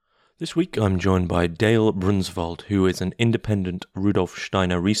This week I'm joined by Dale Brunsvold, who is an independent Rudolf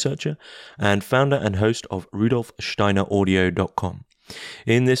Steiner researcher and founder and host of RudolfSteinerAudio.com.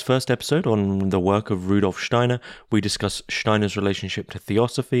 In this first episode on the work of Rudolf Steiner, we discuss Steiner's relationship to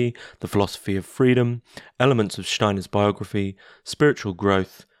theosophy, the philosophy of freedom, elements of Steiner's biography, spiritual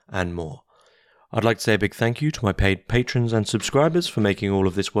growth, and more. I'd like to say a big thank you to my paid patrons and subscribers for making all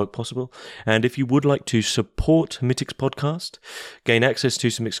of this work possible. And if you would like to support Mythics Podcast, gain access to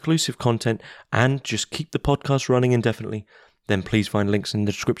some exclusive content, and just keep the podcast running indefinitely, then please find links in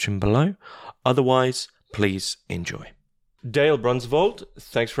the description below. Otherwise, please enjoy. Dale Brunsvold,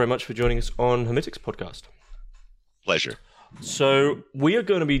 thanks very much for joining us on Mythics Podcast. Pleasure. So we are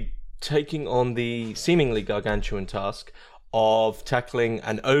going to be taking on the seemingly gargantuan task of tackling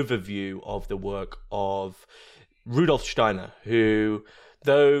an overview of the work of Rudolf Steiner, who,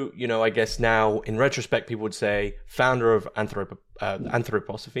 though, I guess now in retrospect people would say founder of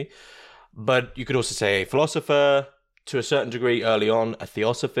anthroposophy, but you could also say a philosopher, to a certain degree early on, a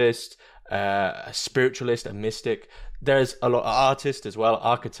theosophist, a spiritualist, a mystic. There's a lot of artist as well,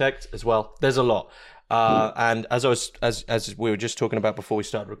 architect as well. There's a lot. And as we were just talking about before we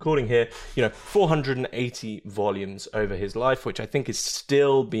started recording here, 480 volumes over his life, which I think is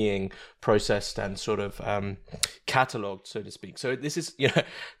still being processed and sort of catalogued, so to speak. So this is,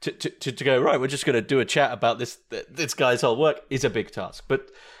 to go, right, we're just going to do a chat about this guy's whole work is a big task,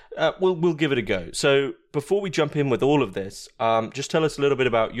 but we'll give it a go. So before we jump in with all of this, just tell us a little bit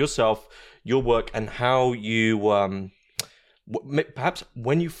about yourself, your work, and how you perhaps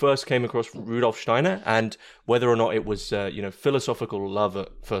when you first came across Rudolf Steiner and whether or not it was, philosophical love at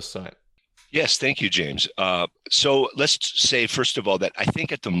first sight. Yes, thank you, James. So let's say, first of all, that I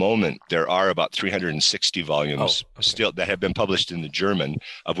think at the moment there are about 360 volumes still that have been published in the German,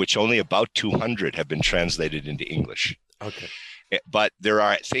 of which only about 200 have been translated into English. Okay. But there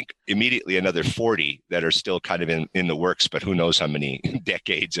are, I think, immediately another 40 that are still kind of in the works, but who knows how many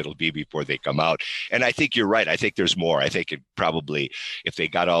decades it'll be before they come out. And I think you're right. I think there's more. I think it probably, if they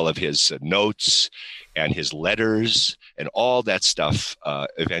got all of his notes and his letters and all that stuff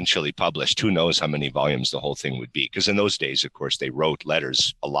eventually published, who knows how many volumes the whole thing would be. Because in those days, of course, they wrote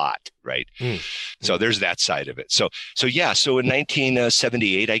letters a lot, right? So there's that side of it. So in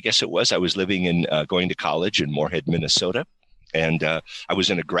 1978, I guess it was, I was living in, going to college in Moorhead, Minnesota. And I was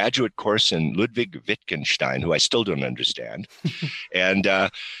in a graduate course in Ludwig Wittgenstein, who I still don't understand. And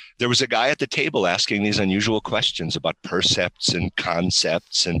there was a guy at the table asking these unusual questions about percepts and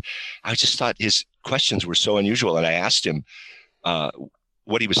concepts. And I just thought his questions were so unusual. And I asked him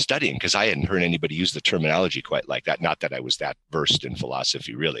what he was studying, because I hadn't heard anybody use the terminology quite like that. Not that I was that versed in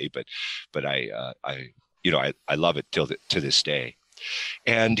philosophy, really, but I love it to this day.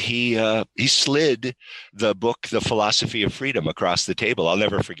 And he slid the book, The Philosophy of Freedom, across the table. I'll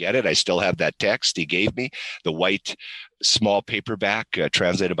never forget it. I still have that text he gave me, the white small paperback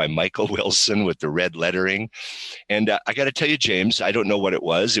translated by Michael Wilson with the red lettering. And I got to tell you, James, I don't know what it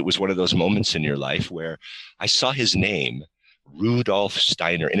was. It was one of those moments in your life where I saw his name, Rudolf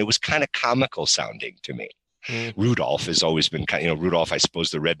Steiner, and it was kind of comical sounding to me. Rudolf has always been kind of, Rudolph, I suppose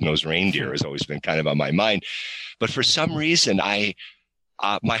the red-nosed reindeer has always been kind of on my mind. But for some reason, my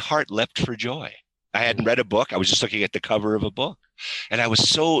heart leapt for joy. I hadn't read a book. I was just looking at the cover of a book. And I was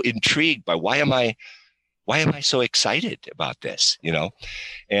so intrigued by why am I so excited about this,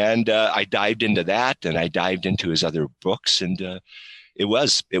 And I dived into that, and I dived into his other books, and it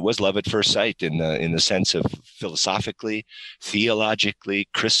was love at first sight in the sense of philosophically, theologically,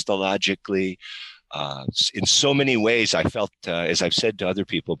 Christologically. In so many ways, I felt, as I've said to other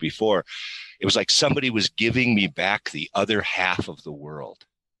people before, it was like somebody was giving me back the other half of the world.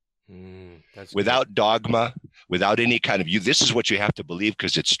 Without dogma, without any kind of this is what you have to believe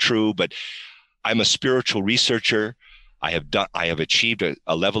because it's true. But I'm a spiritual researcher. I have achieved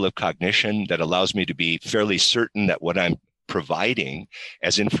a level of cognition that allows me to be fairly certain that what I'm providing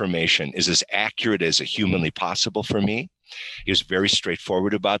as information is as accurate as humanly possible for me. He was very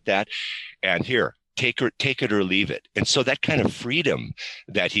straightforward about that. And here, take it or leave it. And so that kind of freedom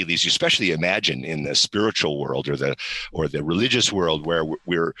that he leaves you, especially imagine in the spiritual world or the religious world where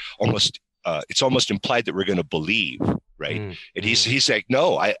we're almost it's almost implied that we're going to believe, right? And he's like,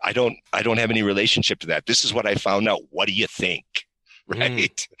 no, I don't have any relationship to that. This is what I found out. What do you think?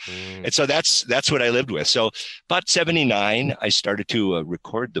 Right. And so that's what I lived with. So about 79, I started to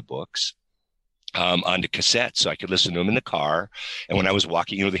record the books onto cassette so I could listen to them in the car. And when I was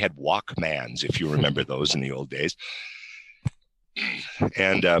walking, they had Walkmans, if you remember those in the old days.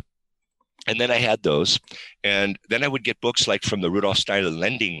 And then I had those. And then I would get books like from the Rudolf Steiner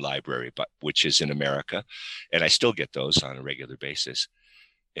Lending Library, which is in America. And I still get those on a regular basis.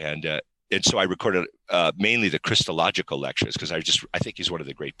 And so I recorded mainly the Christological lectures because I think he's one of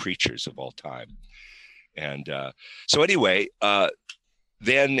the great preachers of all time. And so anyway,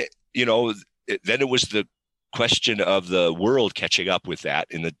 then then it was the question of the world catching up with that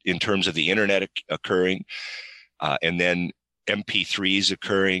in terms of the internet occurring, and then MP3s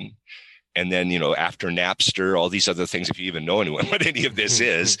occurring. And then, after Napster, all these other things, if you even know anyone what any of this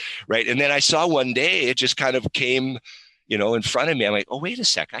is, right? And then I saw one day, it just kind of came, in front of me. I'm like, oh, wait a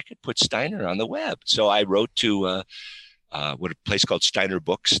sec, I could put Steiner on the web. So I wrote to a place called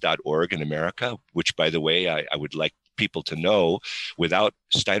steinerbooks.org in America, which, by the way, I would like people to know, without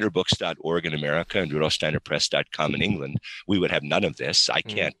steinerbooks.org in America and rudolfsteinerpress.com in England, we would have none of this. I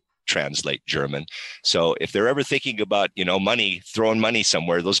can't translate German. So if they're ever thinking about, throwing money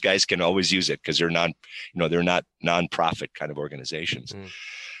somewhere, those guys can always use it because they're they're not nonprofit kind of organizations.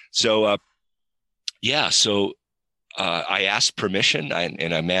 So, I asked permission,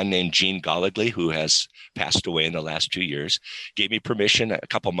 and a man named Gene Goligly, who has passed away in the last 2 years, gave me permission a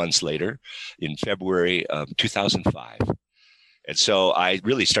couple months later in February of 2005. And so I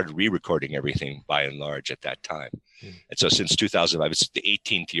really started re-recording everything by and large at that time. And so since 2005, it's the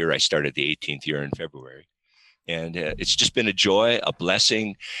 18th year. I started the 18th year in February. And it's just been a joy, a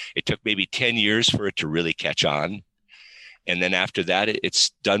blessing. It took maybe 10 years for it to really catch on. And then after that,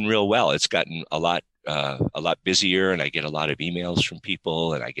 it's done real well. It's gotten a lot busier, and I get a lot of emails from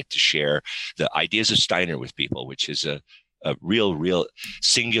people, and I get to share the ideas of Steiner with people, which is a real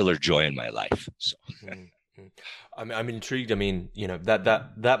singular joy in my life. So. I'm intrigued. I mean,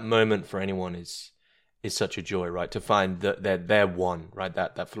 that moment for anyone is such a joy, right? To find that they're one, right?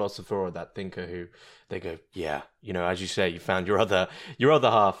 That philosopher or that thinker who they go, yeah, as you say, you found your other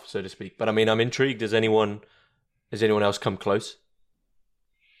half, so to speak. But I mean, I'm intrigued. Has anyone else come close?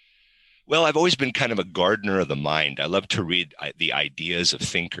 Well, I've always been kind of a gardener of the mind. I love to read the ideas of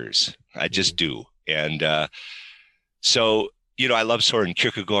thinkers. I just do. And so, I love Soren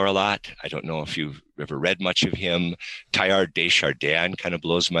Kierkegaard a lot. I don't know if you've ever read much of him. Teilhard de Chardin kind of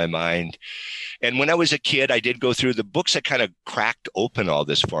blows my mind. And when I was a kid, I did go through the books that kind of cracked open all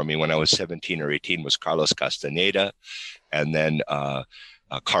this for me when I was 17 or 18 was Carlos Castaneda, and then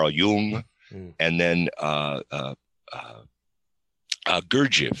Carl Jung, and then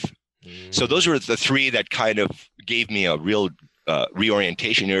Gurdjieff. So those were the three that kind of gave me a real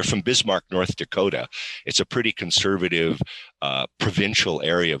reorientation. You're from Bismarck, North Dakota. It's a pretty conservative provincial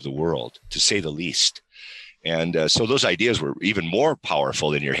area of the world, to say the least. And so those ideas were even more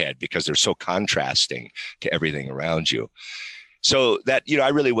powerful in your head because they're so contrasting to everything around you. So that, I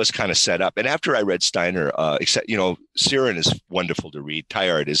really was kind of set up. And after I read Steiner, except, Siren is wonderful to read.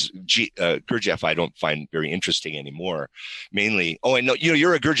 Teilhard is, Gurdjieff I don't find very interesting anymore. Mainly, I know,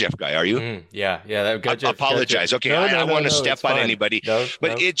 you're a Gurdjieff guy, are you? Yeah. Gurdjieff, I apologize. Gurdjieff. Okay, I don't want to step on anybody.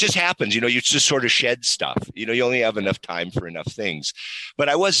 But it just happens, you just sort of shed stuff. You only have enough time for enough things. But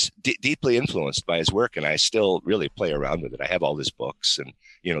I was deeply influenced by his work, and I still really play around with it. I have all his books and,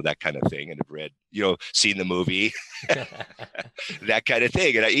 that kind of thing, and have read, seen the movie. That kind of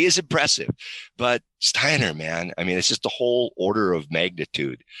thing. And he is impressive. But Steiner, man, I mean, it's just a whole order of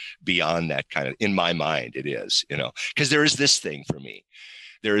magnitude beyond that kind of, in my mind, it is, because there is this thing for me.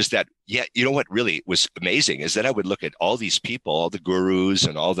 There is that, what really was amazing is that I would look at all these people, all the gurus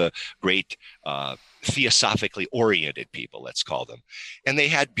and all the great theosophically oriented people, let's call them. And they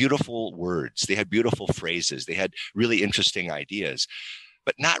had beautiful words. They had beautiful phrases. They had really interesting ideas.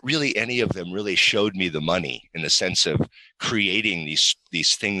 But not really any of them really showed me the money in the sense of creating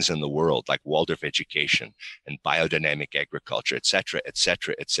these things in the world, like Waldorf education and biodynamic agriculture, et cetera,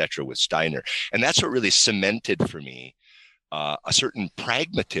 with Steiner. And that's what really cemented for me a certain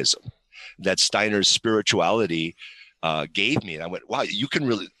pragmatism that Steiner's spirituality gave me. And I went, wow,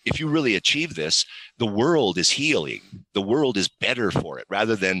 if you really achieve this, the world is healing. The world is better for it,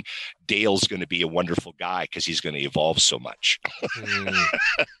 rather than Dale's going to be a wonderful guy because he's going to evolve so much,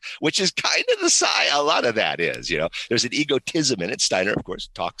 which is kind of the side. A lot of that is, there's an egotism in it. Steiner, of course,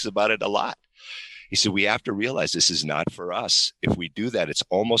 talks about it a lot. He said, we have to realize this is not for us. If we do that, it's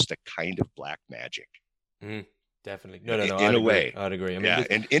almost a kind of black magic. Definitely. No. In a way. I'd agree. I mean, yeah.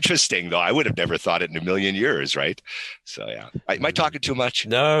 And interesting, though. I would have never thought it in a million years, right? So, yeah. Am I talking too much?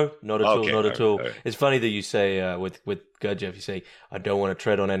 No, not at all. Not at all. Right. It's funny that you say with Gurdjieff, you say, I don't want to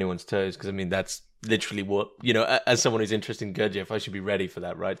tread on anyone's toes, because, I mean, that's literally what, as someone who's interested in Gurdjieff, I should be ready for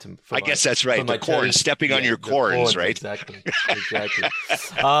that, right? I guess that's right. The corns, stepping on your corns, right? Exactly.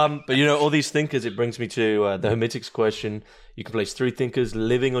 But, all these thinkers, it brings me to the Hermetics question. You can place 3 thinkers,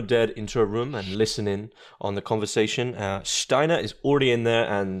 living or dead, into a room and listen in on the conversation. Steiner is already in there,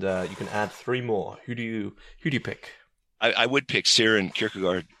 and you can add 3 more. Who do you pick? I would pick Søren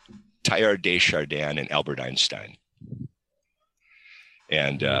Kierkegaard, Teilhard de Chardin, and Albert Einstein.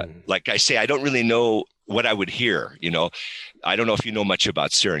 And like I say, I don't really know what I would hear. I don't know if you know much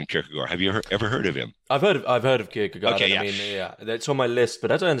about Søren Kierkegaard. Have you ever heard of him? I've heard of Kierkegaard. Okay, I mean, that's on my list.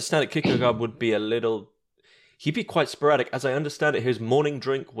 But as I understand it, Kierkegaard would be he'd be quite sporadic. As I understand it, his morning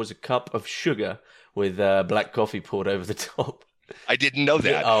drink was a cup of sugar with black coffee poured over the top. I didn't know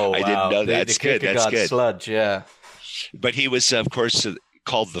that. Oh, wow. I didn't know that. That's good. That's good. Sludge, yeah. But he was, of course,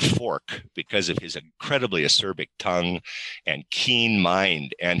 called the Fork because of his incredibly acerbic tongue and keen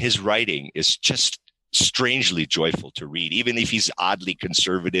mind. And his writing is just strangely joyful to read, even if he's oddly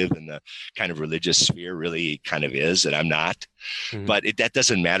conservative in the kind of religious sphere, really kind of is, and I'm not. Mm-hmm. But that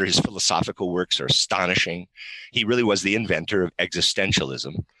doesn't matter. His philosophical works are astonishing. He really was the inventor of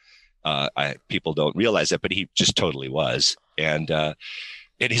existentialism. People don't realize that, but he just totally was. And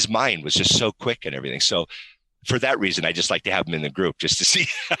his mind was just so quick and everything. So for that reason, I just like to have him in the group just to see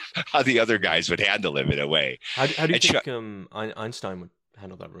how the other guys would handle him in a way. How do you think Einstein would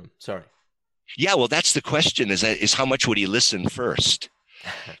handle that room? Sorry. Yeah, well, that's the question is how much would he listen first?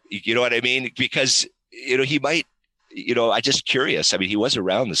 You know what I mean? Because, he might, I'm just curious. I mean, he was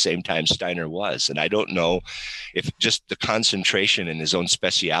around the same time Steiner was, and I don't know if just the concentration in his own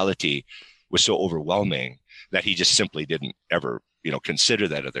speciality was so overwhelming that he just simply didn't ever, consider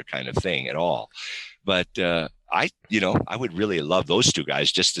that other kind of thing at all. But I would really love those two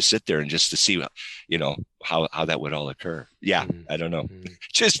guys just to sit there and just to see, how that would all occur. Yeah, I don't know.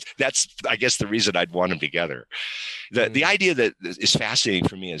 Just that's, I guess, the reason I'd want them together. The idea that is fascinating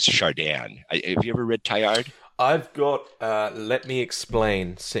for me is Chardin. Have you ever read Teilhard? I've got Let Me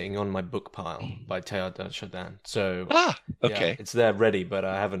Explain sitting on my book pile by Teilhard de Chardin. So okay, yeah, it's there ready, but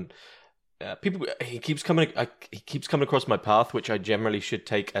I haven't. He keeps coming across my path, which I generally should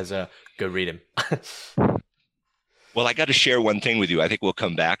take as a go read him. Well, I got to share one thing with you. I think we'll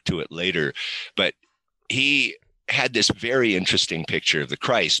come back to it later, but he had this very interesting picture of the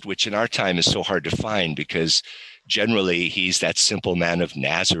Christ, which in our time is so hard to find because generally he's that simple man of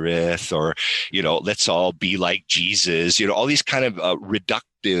Nazareth, or, let's all be like Jesus, all these kind of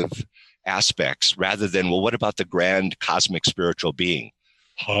reductive aspects rather than, well, what about the grand cosmic spiritual being?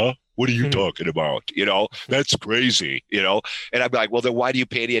 Huh? What are you talking about? That's crazy, and I'm like, well, then why do you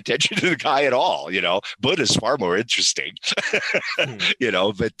pay any attention to the guy at all? Buddha's far more interesting,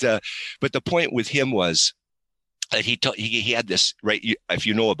 but the point with him was that he had this, right? If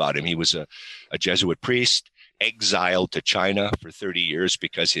you know about him, he was a Jesuit priest, exiled to China for 30 years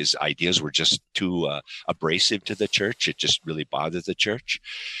because his ideas were just too abrasive to the church. It just really bothered the church.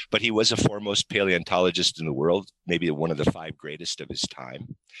 But he was a foremost paleontologist in the world, maybe one of the 5 greatest of his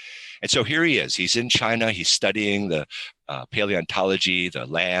time. And so here he is. He's in China. He's studying the paleontology, the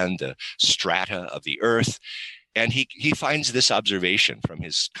land, the strata of the earth. And he finds this observation from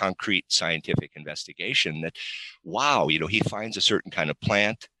his concrete scientific investigation that, wow, he finds a certain kind of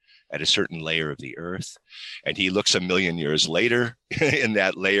plant at a certain layer of the earth. And he looks 1 million years later in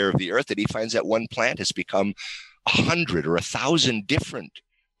that layer of the earth, and he finds that one plant has become 100 or 1,000 different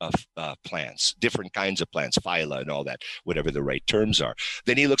plants, different kinds of plants, phyla and all that, whatever the right terms are.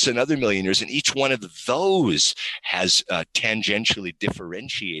 Then he looks another 1 million years, and each one of those has tangentially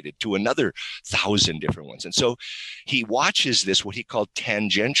differentiated to another 1,000 different ones. And so he watches this, what he called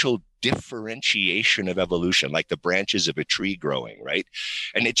tangential differentiation of evolution, like the branches of a tree growing, right?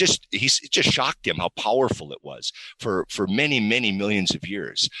 And it just shocked him how powerful it was for many, many millions of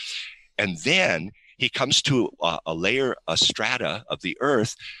years. And then he comes to a strata of the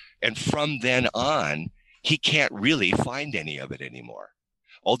earth, and from then on, he can't really find any of it anymore.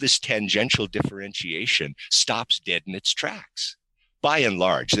 All this tangential differentiation stops dead in its tracks. By and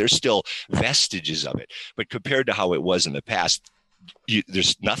large, there's still vestiges of it, but compared to how it was in the past,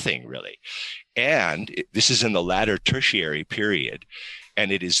 there's nothing really. And this is in the latter tertiary period,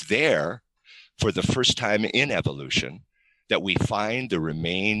 and it is there for the first time in evolution that we find the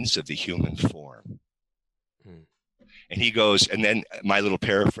remains of the human form. And he goes, and then my little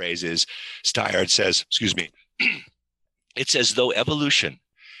paraphrase is, Steiner says, it's as though evolution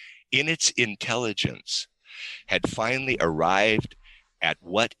in its intelligence had finally arrived at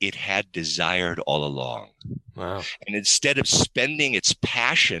what it had desired all along. Wow. And instead of spending its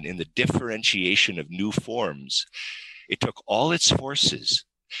passion in the differentiation of new forms, it took all its forces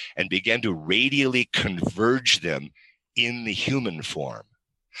and began to radially converge them in the human form,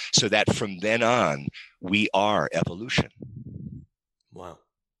 so that from then on, we are evolution. Wow.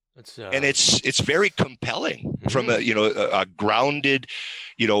 And it's very compelling from a grounded,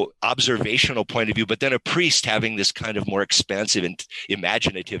 observational point of view, but then a priest having this kind of more expansive and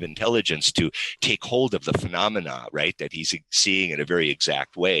imaginative intelligence to take hold of the phenomena, right, that he's seeing in a very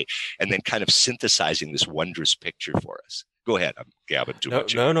exact way, and then kind of synthesizing this wondrous picture for us. Go ahead. I'm gabbing too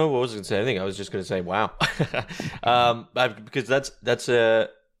much. No, I wasn't going to say anything. I was just going to say, wow. Because that's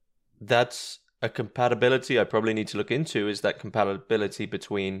a compatibility I probably need to look into, is that compatibility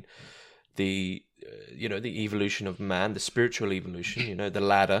between the the evolution of man, the spiritual evolution, the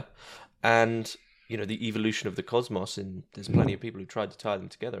ladder, and the evolution of the cosmos. And there's plenty of people who tried to tie them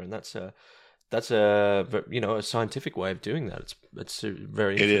together, and that's a scientific way of doing that. It's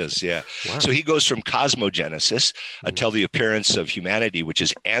very interesting. It is, yeah. Wow. So he goes from cosmogenesis until the appearance of humanity, which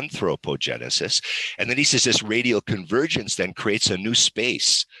is anthropogenesis. And then he says this radial convergence then creates a new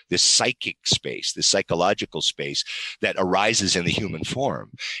space, this psychic space, this psychological space that arises in the human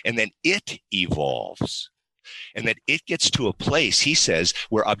form. And then it evolves. And that it gets to a place, he says,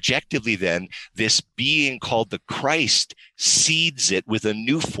 where objectively then this being called the Christ seeds it with a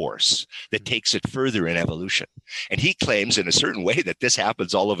new force that takes it further in evolution. And he claims in a certain way that this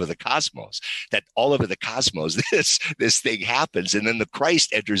happens all over the cosmos, that all over the cosmos, this thing happens, and then the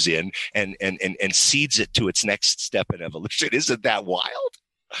Christ enters in and seeds it to its next step in evolution. Isn't that wild?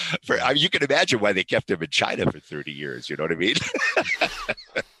 You can imagine why they kept him in China for 30 years. You know what I mean?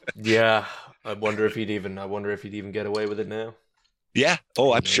 Yeah. I wonder if he'd even get away with it now. Yeah.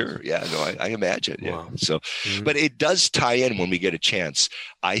 Oh, I'm sure. Yeah. No, I imagine. Yeah. Wow. So, but it does tie in when we get a chance.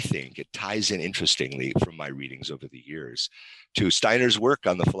 I think it ties in interestingly from my readings over the years to Steiner's work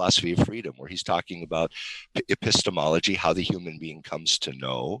on the philosophy of freedom, where he's talking about epistemology, how the human being comes to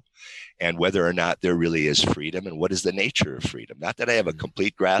know, and whether or not there really is freedom, and what is the nature of freedom. Not that I have a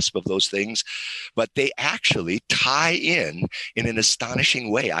complete grasp of those things, but they actually tie in an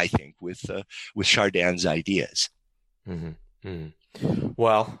astonishing way, I think, with Chardin's ideas. Mm-hmm. Mm-hmm.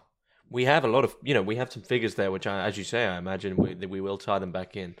 Well, we have a lot of, we have some figures there, which, as you say, I imagine that we will tie them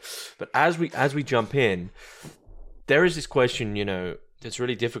back in. But as we jump in, there is this question, that's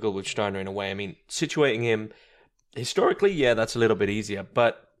really difficult with Steiner in a way. I mean, situating him historically, yeah, that's a little bit easier,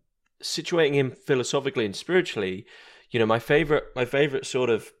 but situating him philosophically and spiritually, my favorite sort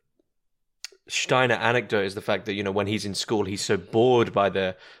of Steiner anecdote is the fact that, when he's in school, he's so bored by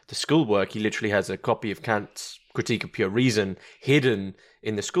the schoolwork, he literally has a copy of Kant's Critique of Pure Reason hidden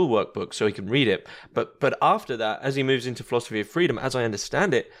in the schoolwork book so he can read it. But after that, as he moves into philosophy of freedom, as I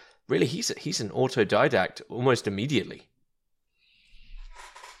understand it, really he's an autodidact almost immediately.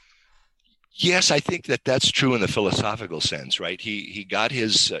 Yes, I think that's true in the philosophical sense, right? He got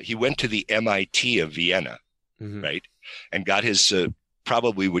his he went to the MIT of Vienna, right, and got his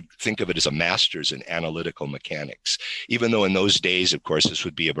probably would think of it as a master's in analytical mechanics, even though in those days, of course, this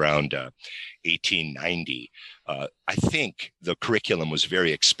would be around 1890. I think the curriculum was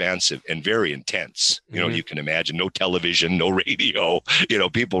very expansive and very intense. You can imagine no television, no radio,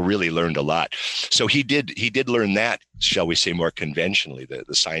 people really learned a lot. So he did learn that, shall we say, more conventionally, the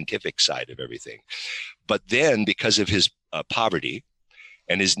scientific side of everything. But then because of his poverty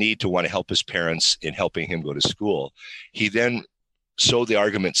and his need to want to help his parents in helping him go to school, he then, so the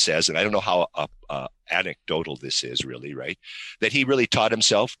argument says, and I don't know how anecdotal this is really, right, that he really taught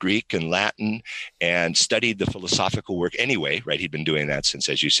himself Greek and Latin and studied the philosophical work anyway, right? He'd been doing that since,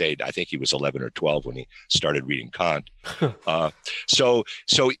 as you say, I think he was 11 or 12 when he started reading Kant. So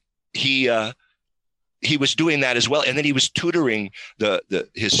he was doing that as well, and then he was tutoring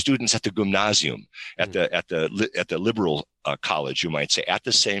his students at the gymnasium, at the liberal college, you might say, at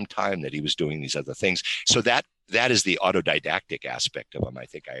the same time that he was doing these other things. So that is the autodidactic aspect of him. I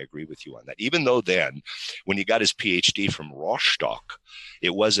think I agree with you on that. Even though then, when he got his PhD from Rostock,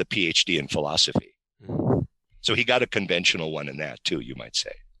 it was a PhD in philosophy. So he got a conventional one in that too, you might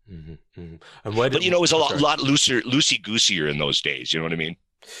say. And but it was a lot loosey-gooseier in those days. You know what I mean?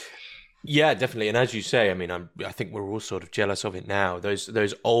 Yeah, definitely. And as you say, I mean, I think we're all sort of jealous of it now.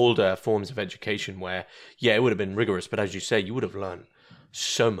 Those older forms of education where, yeah, it would have been rigorous, but as you say, you would have learned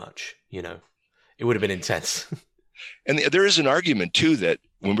so much, It would have been intense. And there is an argument, too, that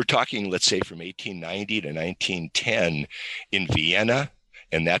when we're talking, let's say, from 1890 to 1910 in Vienna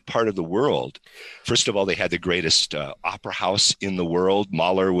and that part of the world, first of all, they had the greatest opera house in the world.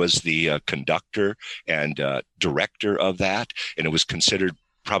 Mahler was the conductor and director of that, and it was considered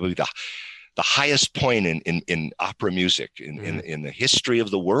probably the highest point in opera music in the history of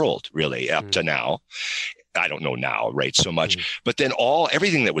the world, really, up to now. I don't know now, right, so much. But then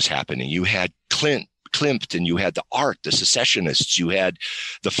everything that was happening, you had Klimt, and you had the art, the secessionists, you had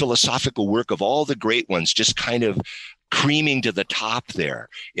the philosophical work of all the great ones just kind of creaming to the top there.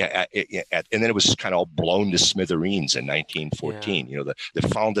 Yeah, and then it was kind of all blown to smithereens in 1914. You know, the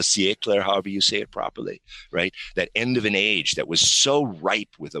fin de siècle, or however you say it properly, right? That end of an age that was so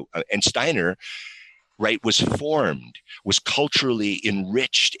ripe with and Steiner, right, was formed, was culturally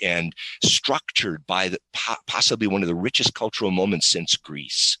enriched and structured by possibly one of the richest cultural moments since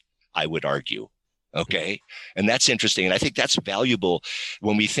Greece, I would argue. Okay. And that's interesting. And I think that's valuable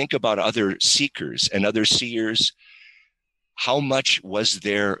when we think about other seekers and other seers. How much was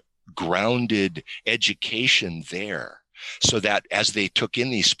their grounded education there, so that as they took in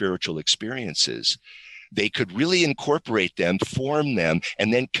these spiritual experiences, they could really incorporate them, form them,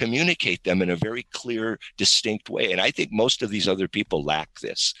 and then communicate them in a very clear, distinct way. And I think most of these other people lack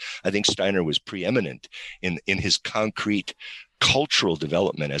this. I think Steiner was preeminent in his concrete cultural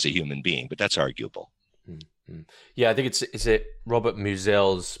development as a human being, but that's arguable. Mm-hmm. Yeah, I think it's Robert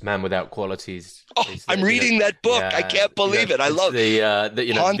Musil's Man Without Qualities. I'm reading that book. I can't believe it. I love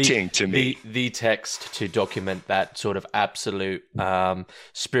it. Haunting to me. The text to document that sort of absolute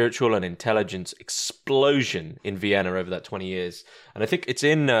spiritual and intelligence explosion in Vienna over that 20 years. And I think it's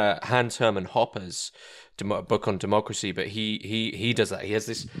in Hans Hermann Hoppe's book on democracy, but he does that. He has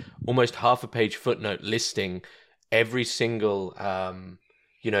this almost half a page footnote listing every single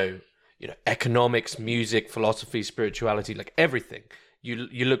economics, music, philosophy, spirituality, like everything.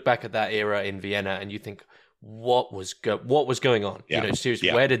 You look back at that era in Vienna and you think, what was going on? Yeah. Seriously,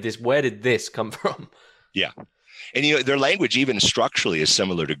 Yeah. where did this come from? Yeah. And, their language, even structurally, is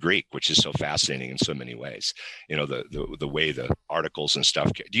similar to Greek, which is so fascinating in so many ways. The way the articles and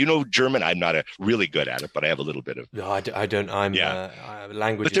stuff. Do you know German? I'm not really good at it, but I have a little bit of. No, I don't. I'm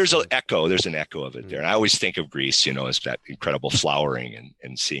language. But there's an echo. There's an echo of it there. And I always think of Greece, as that incredible flowering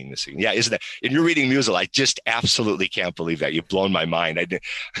and seeing this. Yeah, isn't that? And you're reading Musil. I just absolutely can't believe that. You've blown my mind.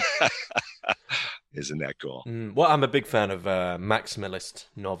 Isn't that cool? Well, I'm a big fan of maximalist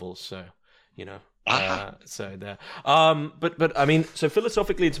novels, so so there. But I mean, so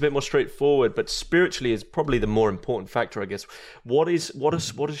philosophically it's a bit more straightforward, but spiritually is probably the more important factor, I guess. What is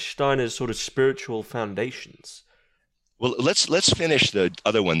Steiner's sort of spiritual foundations? Well, let's finish the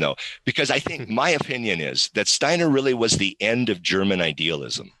other one though, because I think my opinion is that Steiner really was the end of German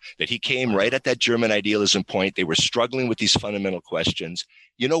idealism, that he came right at that German idealism point. They were struggling with these fundamental questions.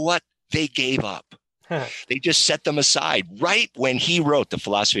 You know what? They gave up. They just set them aside right when he wrote The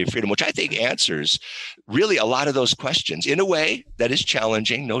Philosophy of Freedom, which I think answers really a lot of those questions in a way that is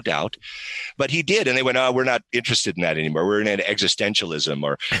challenging, no doubt. But he did. And they went, we're not interested in that anymore. We're in existentialism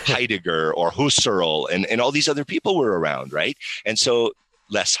or Heidegger or Husserl and all these other people were around, right? And so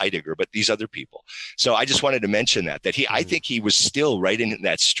less Heidegger, but these other people. So I just wanted to mention that I think he was still right in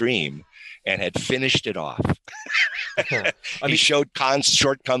that stream and had finished it off. He showed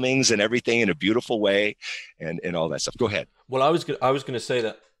shortcomings and everything in a beautiful way and all that stuff. Go ahead. Well, I was going to say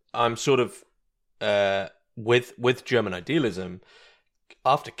that I'm sort of with German idealism.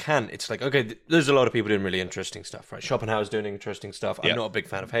 After Kant, it's like, okay, there's a lot of people doing really interesting stuff, right? Schopenhauer's doing interesting stuff. I'm not a big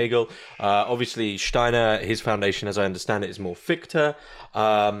fan of Hegel. Obviously, Steiner, his foundation, as I understand it, is more Fichte.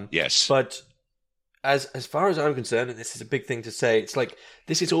 Yes. But as far as I'm concerned, and this is a big thing to say, it's like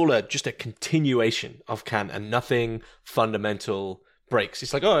this is all just a continuation of Kant and nothing fundamental breaks.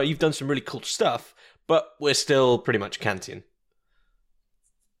 It's like, oh, you've done some really cool stuff, but we're still pretty much Kantian.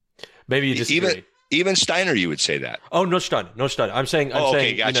 Maybe you disagree. Even Steiner, you would say that. Oh, not Steiner. I'm saying,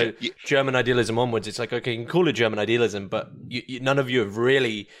 gotcha. German idealism onwards. It's like, okay, you can call it German idealism, but none of you have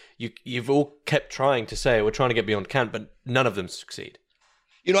really. You've all kept trying to say we're trying to get beyond Kant, but none of them succeed.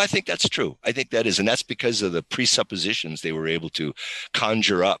 I think that's true. I think that is. And that's because of the presuppositions they were able to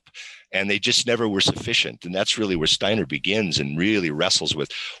conjure up. And they just never were sufficient. And that's really where Steiner begins and really wrestles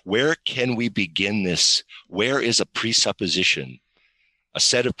with, where can we begin this? Where is a presupposition, a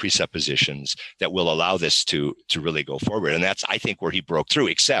set of presuppositions that will allow this to really go forward? And that's, I think, where he broke through,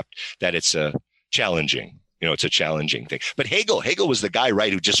 except that it's a challenging thing. But Hegel was the guy,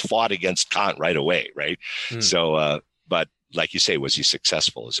 right, who just fought against Kant right away, right? So, but like you say, was he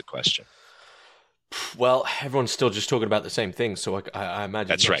successful is a question. Well, everyone's still just talking about the same thing, so I imagine.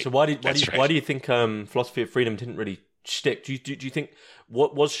 That's right. So why do you think Philosophy of Freedom didn't really stick? Do you think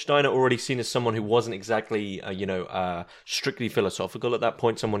was Steiner already seen as someone who wasn't exactly strictly philosophical at that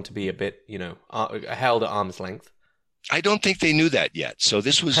point, someone to be a bit held at arm's length? I don't think they knew that yet. So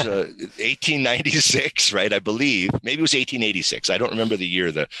this was 1896, right? I believe. Maybe it was 1886. I don't remember the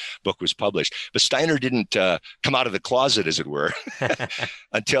year the book was published. But Steiner didn't come out of the closet, as it were,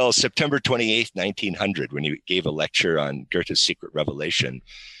 until September 28th, 1900, when he gave a lecture on Goethe's Secret Revelation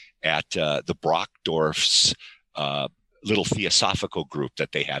at the Brockdorf's little theosophical group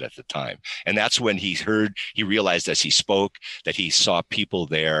that they had at the time. And that's when he realized as he spoke that he saw people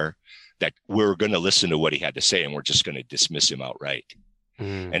there that were going to listen to what he had to say and we're just going to dismiss him outright.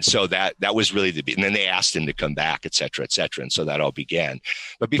 And so that was really and then they asked him to come back, et cetera, et cetera. And so that all began.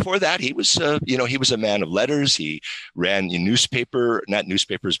 But before that, he was a man of letters. He ran not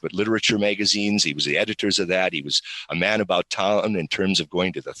newspapers, but literature magazines. He was the editors of that. He was a man about town in terms of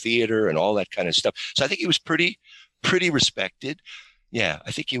going to the theater and all that kind of stuff. So I think he was pretty respected. Yeah, I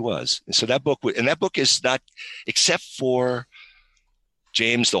think he was. And so that book is not, except for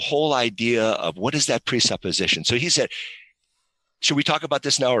James, the whole idea of what is that presupposition. So he said, should we talk about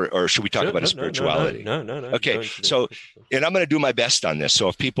this now or should we talk about spirituality? No. Okay. So, and I'm going to do my best on this. So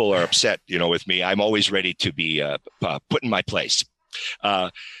if people are upset, with me, I'm always ready to be put in my place.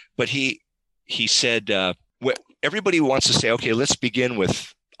 But he said, everybody wants to say, okay, let's begin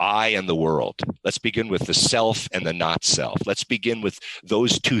with I and the world. Let's begin with the self and the not self. Let's begin with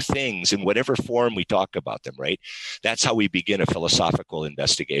those two things in whatever form we talk about them, right? That's how we begin a philosophical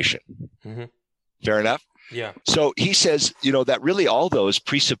investigation. Mm-hmm. Fair enough? Yeah. So he says, that really all those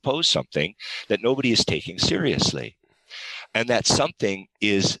presuppose something that nobody is taking seriously. And that something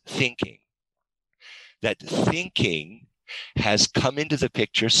is thinking. That thinking has come into the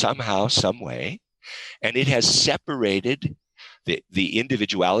picture somehow, some way, and it has separated the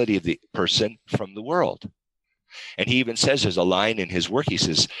individuality of the person from the world. And he even says, there's a line in his work, he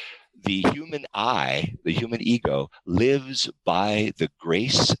says, the human I, the human ego, lives by the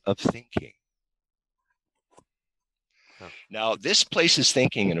grace of thinking. Now, this places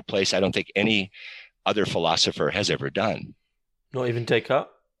thinking in a place I don't think any other philosopher has ever done. Not even Descartes?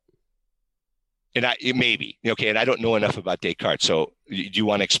 And maybe, okay, and I don't know enough about Descartes. So do you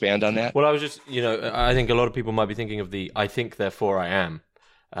want to expand on that? Well, I was just, I think a lot of people might be thinking of the I think, therefore I am,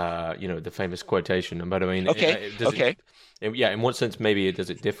 the famous quotation. But I mean, okay. In what sense maybe does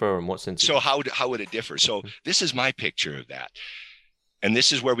it differ? Or in what sense? So how would it differ? So this is my picture of that. And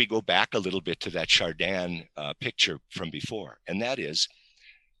this is where we go back a little bit to that Chardin picture from before. And that is,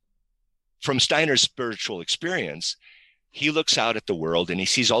 from Steiner's spiritual experience, he looks out at the world and he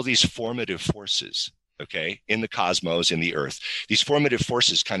sees all these formative forces, okay, in the cosmos, in the earth, these formative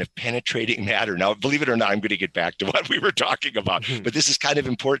forces kind of penetrating matter. Now, believe it or not, I'm going to get back to what we were talking about, but this is kind of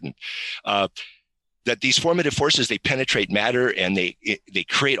important. That these formative forces, they penetrate matter and they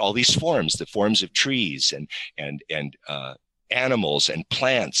create all these forms, the forms of trees and animals and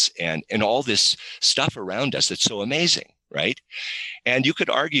plants and all this stuff around us that's so amazing, right? And you could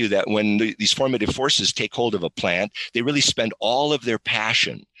argue that when these formative forces take hold of a plant, they really spend all of their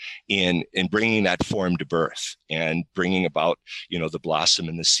passion in bringing that form to birth and bringing about, the blossom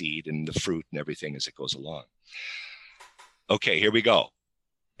and the seed and the fruit and everything as it goes along. Okay, here we go.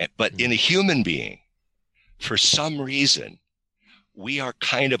 But in a human being, for some reason, we are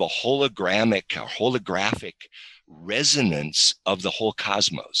kind of a holographic resonance of the whole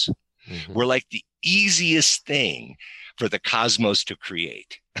cosmos. Mm-hmm. We're like the easiest thing for the cosmos to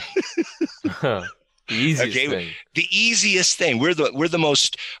create. The easiest thing. The easiest thing. We're the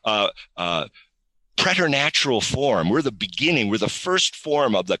most preternatural form. We're the beginning. We're the first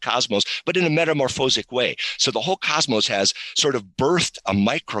form of the cosmos, but in a metamorphosic way. So the whole cosmos has sort of birthed a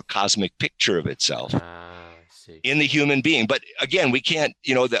microcosmic picture of itself in the human being. But again, we can't,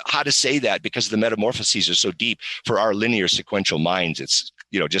 how to say that because the metamorphoses are so deep for our linear sequential minds. It's,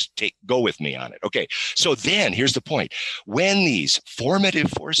 just go with me on it. Okay. So then here's the point. When these formative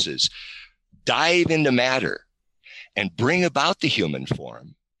forces dive into matter and bring about the human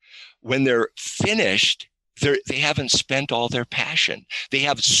form, when they're finished, they haven't spent all their passion. They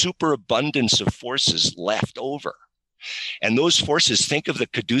have superabundance of forces left over. And those forces, think of the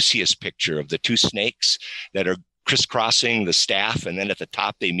caduceus picture of the two snakes that are crisscrossing the staff, and then at the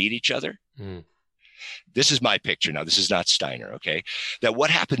top they meet each other. Mm. This is my picture now. This is not Steiner, okay? That what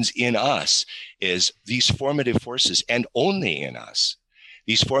happens in us is these formative forces, and only in us,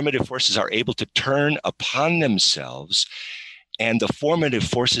 these formative forces are able to turn upon themselves, and the formative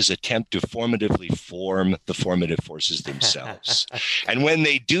forces attempt to formatively form the formative forces themselves. And when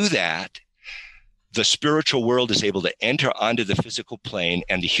they do that, the spiritual world is able to enter onto the physical plane,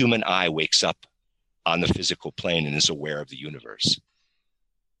 and the human eye wakes up on the physical plane and is aware of the universe.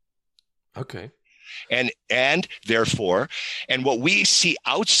 Okay. And therefore, and what we see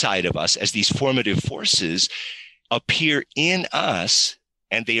outside of us as these formative forces appear in us,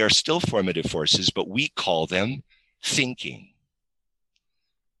 and they are still formative forces, but we call them thinking.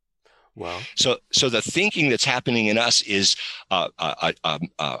 Wow. So the thinking that's happening in us is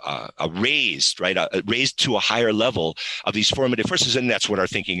raised, right? Raised to a higher level of these formative forces, and that's what our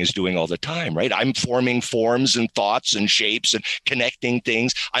thinking is doing all the time, right? I'm forming forms and thoughts and shapes and connecting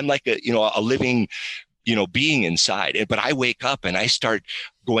things. I'm like a living being inside. But I wake up and I start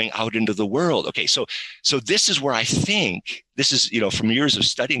going out into the world. Okay, so this is where I think this is, from years of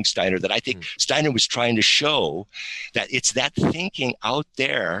studying Steiner, that I think Steiner was trying to show that it's that thinking out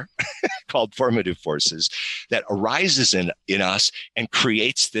there called formative forces that arises in us and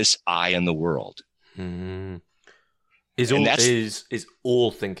creates this I in the world. Mm-hmm. Is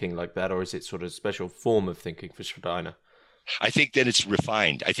all thinking like that, or is it sort of a special form of thinking for Steiner? I think that it's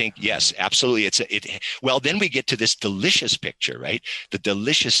refined. I think, yes, absolutely. Well, then we get to this delicious picture, right? The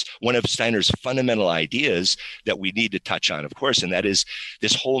delicious, one of Steiner's fundamental ideas that we need to touch on, of course, and that is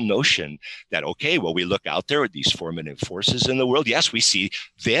this whole notion that, okay, well, we look out there at these formative forces in the world. Yes, we see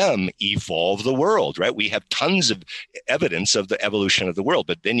them evolve the world, right? We have tons of evidence of the evolution of the world.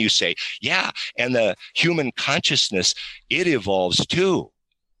 But then you say, yeah, and the human consciousness, it evolves too.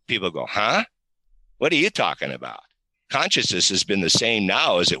 People go, huh? What are you talking about? Consciousness has been the same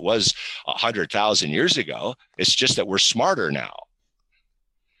now as it was 100,000 years ago. It's just that we're smarter now.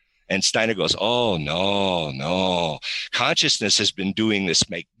 And Steiner goes, oh, no. Consciousness has been doing this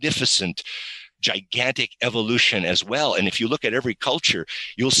magnificent, gigantic evolution as well. And if you look at every culture,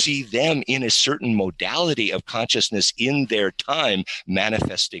 you'll see them in a certain modality of consciousness in their time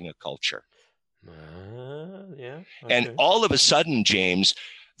manifesting a culture. Yeah. Okay. And all of a sudden, James,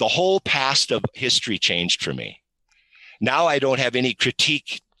 the whole past of history changed for me. Now I don't have any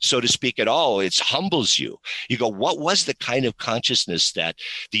critique, so to speak, at all. It humbles you. You go, what was the kind of consciousness that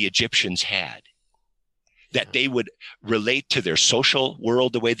the Egyptians had? That they would relate to their social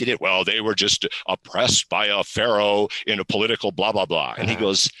world the way they did? Well, they were just oppressed by a pharaoh in a political blah, blah, blah. And he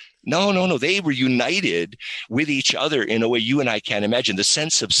goes, no. They were united with each other in a way you and I can't imagine. The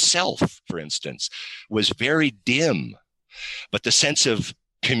sense of self, for instance, was very dim. But the sense of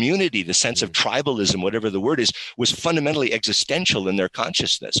community, the sense of tribalism, whatever the word is, was fundamentally existential in their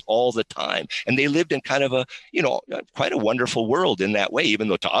consciousness all the time. And they lived in kind of a, quite a wonderful world in that way, even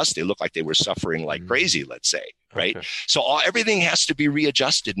though to us, they looked like they were suffering like crazy, let's say, right? Okay. So everything has to be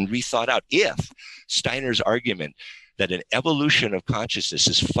readjusted and rethought out if Steiner's argument that an evolution of consciousness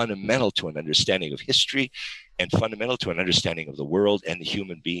is fundamental to an understanding of history and fundamental to an understanding of the world and the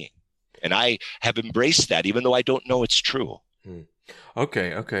human being. And I have embraced that, even though I don't know it's true.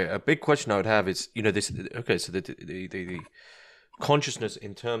 Okay. A big question I would have is, this. Okay, so the consciousness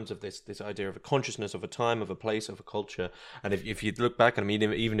in terms of this idea of a consciousness of a time, of a place, of a culture, and if you look back, I mean,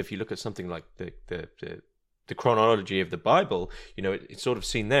 even if you look at something like the chronology of the Bible, it's sort of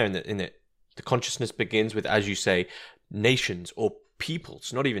seen there in that the consciousness begins with, as you say, nations or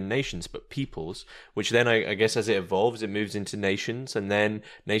peoples, not even nations, but peoples, which then I guess as it evolves, it moves into nations and then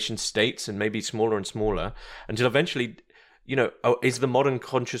nation states and maybe smaller and smaller until eventually. Is the modern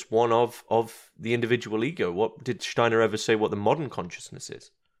conscious one of the individual ego? What did Steiner ever say what the modern consciousness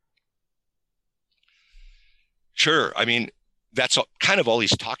is? Sure. I mean, that's kind of all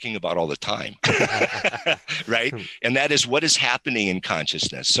he's talking about all the time, right? And that is what is happening in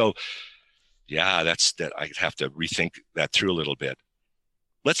consciousness. So, yeah, I have to rethink that through a little bit.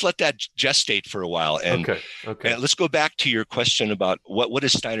 Let's let that gestate for a while. And, okay. And let's go back to your question about what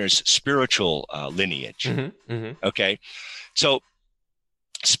is Steiner's spiritual lineage. Okay. So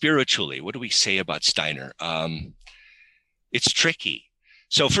spiritually, what do we say about Steiner? It's tricky.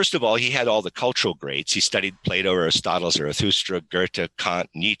 So first of all, he had all the cultural greats. He studied Plato, Aristotle, Zarathustra, Goethe, Kant,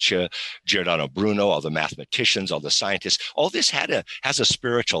 Nietzsche, Giordano Bruno, all the mathematicians, all the scientists. All this has a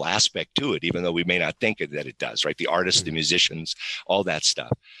spiritual aspect to it, even though we may not think that it does, right? The artists, the musicians, all that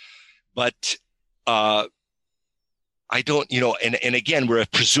stuff. But I don't, and again, we're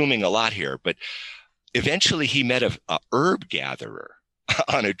presuming a lot here, but eventually he met a herb gatherer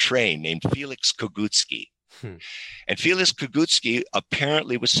on a train named Felix Kogutsky. And Felix Kogutsky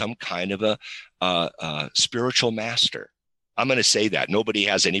apparently was some kind of a spiritual master. I'm going to say that. Nobody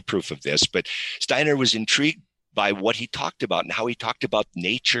has any proof of this, but Steiner was intrigued by what he talked about and how he talked about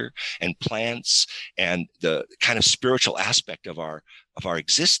nature and plants and the kind of spiritual aspect of our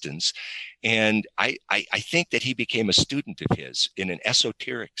existence. And I think that he became a student of his in an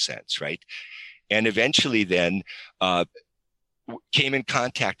esoteric sense, right? And eventually then came in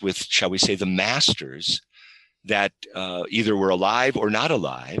contact with, shall we say, the masters that either were alive or not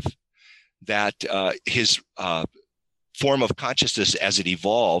alive, that his form of consciousness as it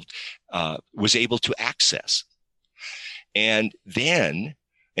evolved was able to access. And then,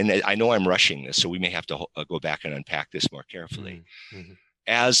 and I know I'm rushing this, so we may have to go back and unpack this more carefully.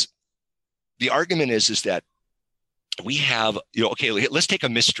 As the argument is that we have, okay, let's take a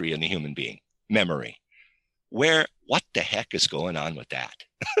mystery in the human being, memory. What the heck is going on with that?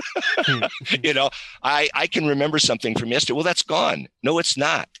 I can remember something from yesterday. Well, that's gone. No, it's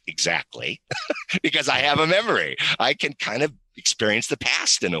not exactly because I have a memory. I can kind of experience the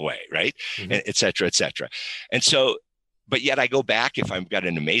past in a way, right? Mm-hmm. And et cetera, et cetera. And so, but yet I go back if I've got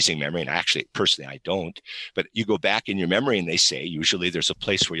an amazing memory, and actually, personally, I don't, but you go back in your memory and they say, usually there's a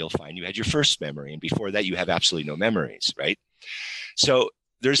place where you'll find you had your first memory. And before that, you have absolutely no memories, right? So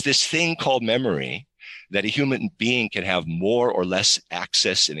there's this thing called memory that a human being can have more or less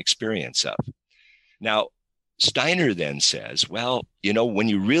access and experience of. Now, Steiner then says, well, when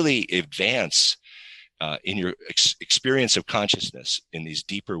you really advance in your experience of consciousness in these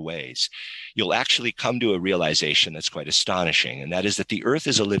deeper ways, you'll actually come to a realization that's quite astonishing. And that is that the earth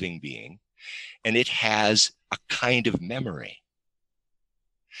is a living being and it has a kind of memory.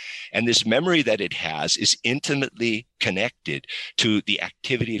 And this memory that it has is intimately connected to the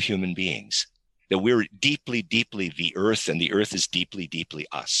activity of human beings, that we're deeply, deeply the earth and the earth is deeply, deeply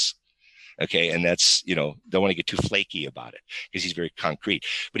us. Okay. And that's, don't want to get too flaky about it because he's very concrete,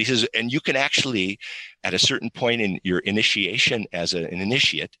 but he says, and you can actually, at a certain point in your initiation as an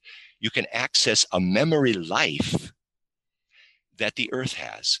initiate, you can access a memory life that the earth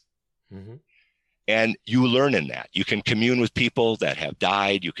has. Mm-hmm. And you learn in that. You can commune with people that have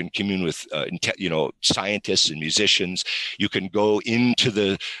died. You can commune with, scientists and musicians. You can go into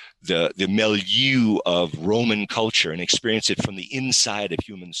the milieu of Roman culture and experience it from the inside of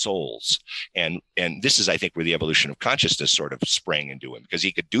human souls. And this is, I think, where the evolution of consciousness sort of sprang into him, because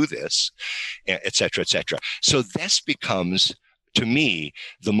he could do this, et cetera, et cetera. So this becomes, to me,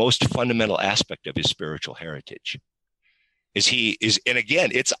 the most fundamental aspect of his spiritual heritage. And again,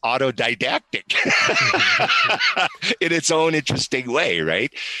 it's autodidactic in its own interesting way, right?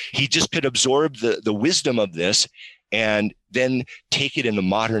 He just could absorb the wisdom of this and then take it in the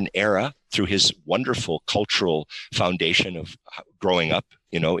modern era through his wonderful cultural foundation of growing up,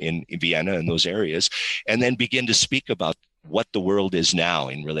 in Vienna and those areas, and then begin to speak about what the world is now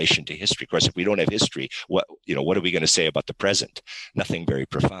in relation to history. Of course, if we don't have history, what are we going to say about the present? Nothing very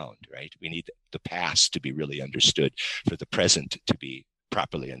profound, right? We need the past to be really understood for the present to be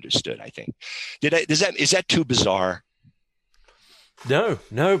properly understood, I think. Is that too bizarre? No,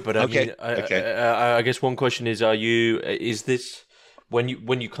 but I mean, I guess one question is, is this, when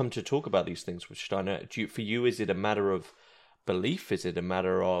you come to talk about these things with Steiner, for you, is it a matter of belief? Is it a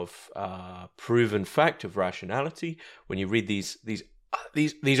matter of proven fact, of rationality? When you read these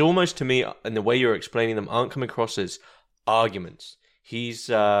almost, to me, and the way you're explaining them, aren't coming across as arguments. He's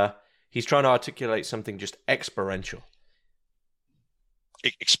trying to articulate something just experiential.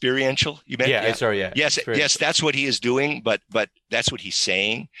 Experiential, you meant? Yeah, sorry, yeah. Yes, that's what he is doing, but that's what he's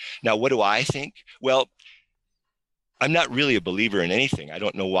saying. Now, what do I think? Well, I'm not really a believer in anything. I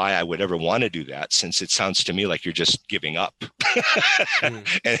don't know why I would ever want to do that, since it sounds to me like you're just giving up. And,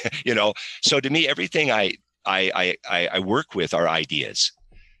 so to me, everything I work with are ideas.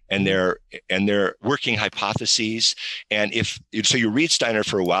 And they're working hypotheses. And so you read Steiner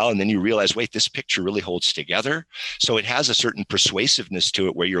for a while and then you realize, wait, this picture really holds together. So it has a certain persuasiveness to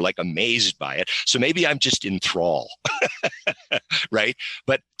it where you're like amazed by it. So maybe I'm just in thrall, right?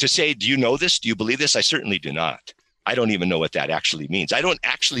 But to say, do you know this? Do you believe this? I certainly do not. I don't even know what that actually means. I don't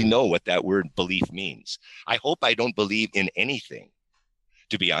actually know what that word belief means. I hope I don't believe in anything,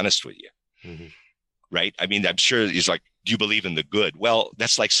 to be honest with you. Mm-hmm. Right? I mean, I'm sure he's like, do you believe in the good? Well,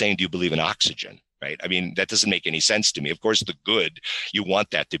 that's like saying, do you believe in oxygen? Right? I mean, that doesn't make any sense to me. Of course, the good, you want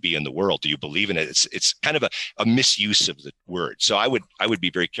that to be in the world. Do you believe in it? It's kind of a misuse of the word. So I would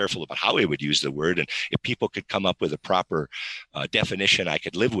be very careful about how I would use the word. And if people could come up with a proper definition I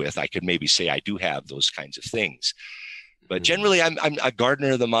could live with, I could maybe say I do have those kinds of things. But generally, I'm a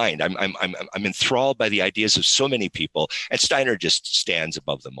gardener of the mind. I'm enthralled by the ideas of so many people, and Steiner just stands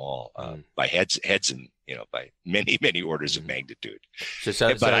above them all by heads, and by many, many orders of magnitude.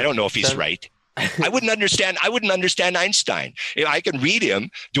 But I don't know if he's right. I wouldn't understand Einstein. If I can read him,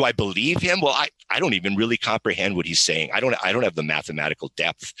 do I believe him? Well, I don't even really comprehend what he's saying. I don't have the mathematical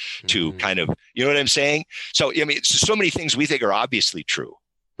depth to kind of, you know what I'm saying? So I mean, so many things we think are obviously true,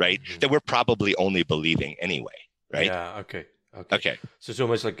 right? That we're probably only believing anyway. Right? Yeah. Okay. So it's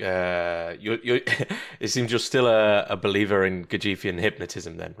almost like you. It seems you're still a believer in Gurdjieffian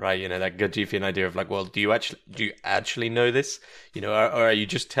hypnotism, then, right? That Gurdjieffian idea of like, well, do you actually know this? Or are you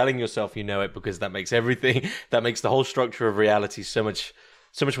just telling yourself you know it because that makes the whole structure of reality so much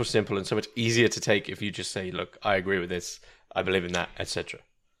more simple and so much easier to take if you just say, look, I agree with this, I believe in that, etc.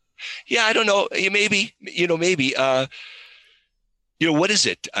 Yeah, I don't know. Maybe. What is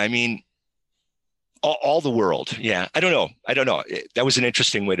it? I mean, All the world. Yeah. I don't know. That was an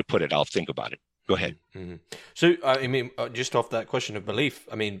interesting way to put it. I'll think about it. Go ahead. Mm-hmm. So, I mean, just off that question of belief,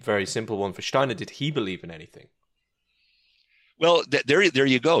 I mean, very simple one for Steiner. Did he believe in anything? Well, there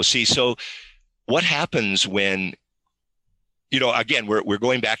you go. See, so what happens when, again, we're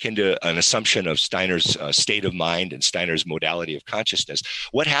going back into an assumption of Steiner's state of mind and Steiner's modality of consciousness.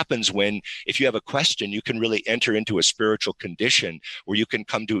 What happens when, if you have a question, you can really enter into a spiritual condition where you can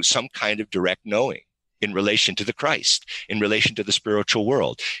come to some kind of direct knowing in relation to the Christ, in relation to the spiritual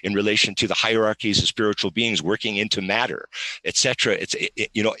world, in relation to the hierarchies of spiritual beings working into matter, etc.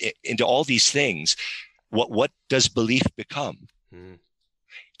 Into all these things. What does belief become? Mm.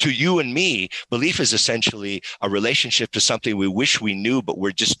 To you and me, belief is essentially a relationship to something we wish we knew, but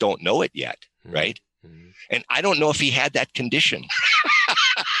we just don't know it yet, right? Mm-hmm. And I don't know if he had that condition.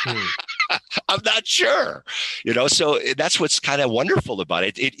 I'm not sure, so that's what's kind of wonderful about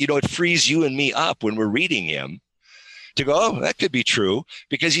it. It frees you and me up when we're reading him to go, oh, that could be true,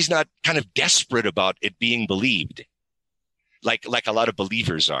 because he's not kind of desperate about it being believed. Like a lot of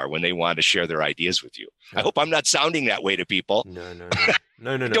believers are when they want to share their ideas with you. I hope I'm not sounding that way to people. No.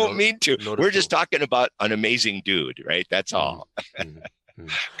 I don't mean to. We're just talking about an amazing dude, right? That's all.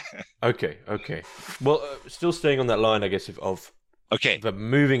 Okay. Well, still staying on that line, I guess, of but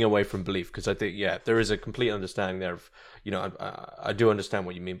moving away from belief, because I think, there is a complete understanding there of, I do understand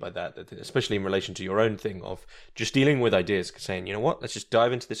what you mean by that, especially in relation to your own thing of just dealing with ideas, saying, you know what, let's just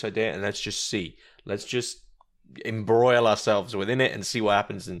dive into this idea and let's just see. Let's just embroil ourselves within it and see what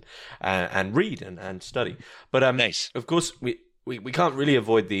happens and read and study. But nice. Of course, we can't really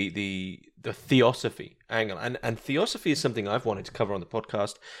avoid the theosophy angle. And theosophy is something I've wanted to cover on the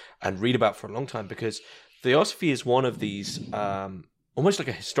podcast and read about for a long time, because theosophy is one of these almost like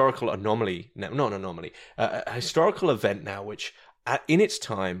a historical anomaly, not an anomaly, a historical event now, which in its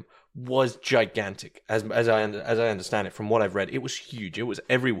time was gigantic. As I understand it, from what I've read, it was huge. It was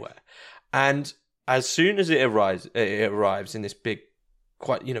everywhere. And as soon as it arrives in this big,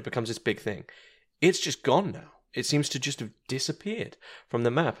 becomes this big thing, it's just gone now. It seems to just have disappeared from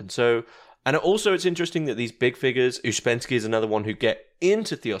the map. And so, and also it's interesting that these big figures, Uspensky is another one who get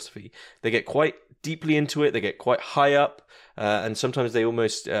into theosophy. They get quite deeply into it. They get quite high up. And sometimes they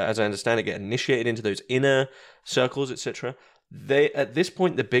almost, as I understand it, get initiated into those inner circles, etc. They, at this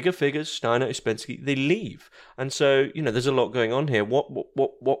point, the bigger figures, Steiner, Uspensky, they leave. And so, there's a lot going on here. What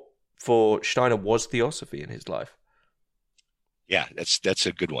for Steiner was theosophy in his life? Yeah, that's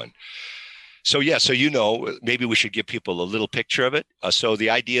a good one. So maybe we should give people a little picture of it. So the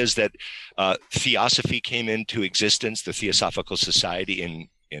idea is that theosophy came into existence, the Theosophical Society, in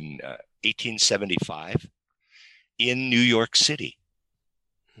 1875 in New York City.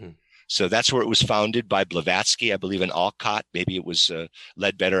 So that's where it was founded by Blavatsky, I believe, and Alcott. Maybe it was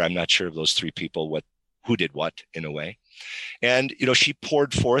Ledbetter. I'm not sure of those three people, who did what in a way. And, she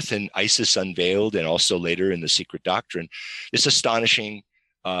poured forth in Isis Unveiled and also later in The Secret Doctrine, this astonishing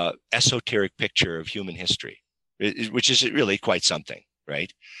esoteric picture of human history, which is really quite something,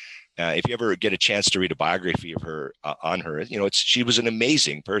 right? If you ever get a chance to read a biography of her, on her, she was an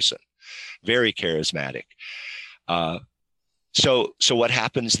amazing person, very charismatic. So what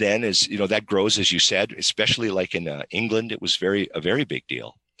happens then is, that grows, as you said, especially like in England, it was a very big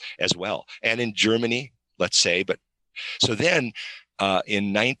deal as well. And in Germany, let's say, but so then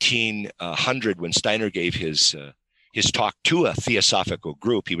in 1900, when Steiner gave his talk to a theosophical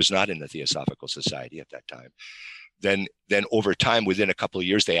group, he was not in the Theosophical Society at that time. Then over time, within a couple of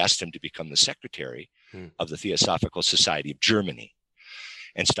years, they asked him to become the secretary of the Theosophical Society of Germany.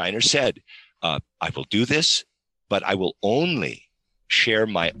 And Steiner said, I will do this, but I will only share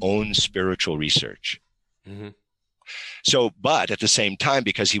my own spiritual research. Mm-hmm. So, but at the same time,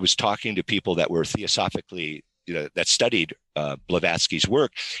 because he was talking to people that were theosophically, that studied Blavatsky's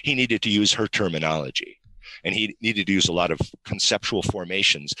work, he needed to use her terminology. And he needed to use a lot of conceptual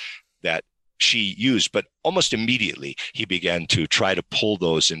formations that she used, but almost immediately he began to try to pull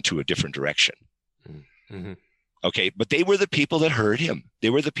those into a different direction. Mm-hmm. Okay, but they were the people that heard him. They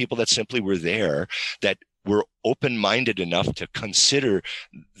were the people that simply were there, that were open-minded enough to consider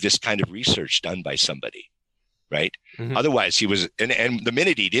this kind of research done by somebody, right? Mm-hmm. Otherwise, he was, and the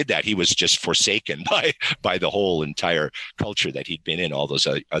minute he did that, he was just forsaken by the whole entire culture that he'd been in all those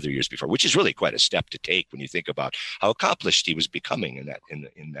other years before, which is really quite a step to take when you think about how accomplished he was becoming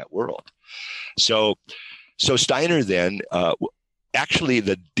in that world. So Steiner then, actually,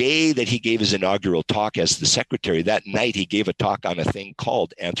 the day that he gave his inaugural talk as the secretary, that night he gave a talk on a thing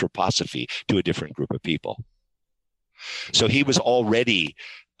called anthroposophy to a different group of people. So he was already,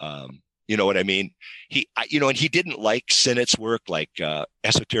 you know what I mean? And he didn't like Sinnett's work, like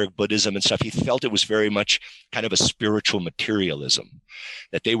esoteric Buddhism and stuff, he felt it was very much kind of a spiritual materialism,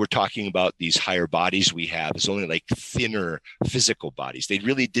 that they were talking about these higher bodies we have as only like thinner physical bodies. They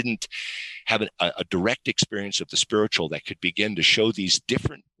really didn't have a direct experience of the spiritual that could begin to show these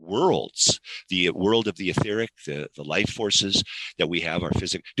different worlds, the world of the etheric, the life forces that we have, our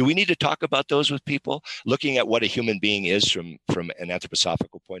physical. Do we need to talk about those with people, looking at what a human being is from an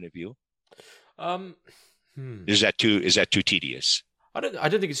anthroposophical point of view? Is that too tedious? I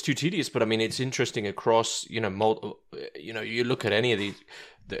don't think it's too tedious, but I mean, it's interesting across, you you look at any of these,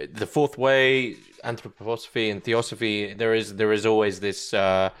 the fourth way, anthroposophy and theosophy, there is always this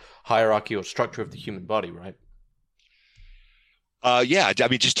hierarchy or structure of the human body, right? Yeah, I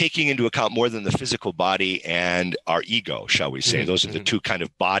mean, just taking into account more than the physical body and our ego, shall we say. Mm-hmm. Those are the two kind of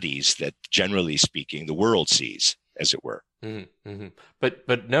bodies that, generally speaking, the world sees, as it were. Mm-hmm. Mm-hmm.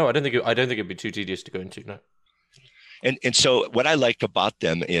 But no, I don't think it'd be too tedious to go into. No. And so what I like about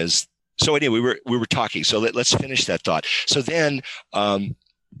them is, so anyway, we were talking. So let's finish that thought. So then, on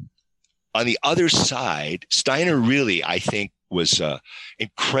the other side, Steiner really, I think, was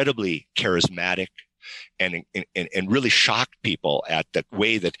incredibly charismatic and really shocked people at the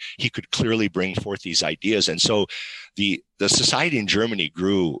way that he could clearly bring forth these ideas. And so the society in Germany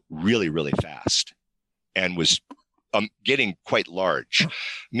grew really, really fast and was getting quite large.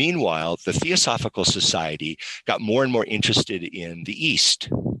 Meanwhile, the Theosophical Society got more and more interested in the East.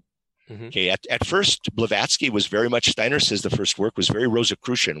 Mm-hmm. Okay, at first, Blavatsky was very much, Steiner says the first work was very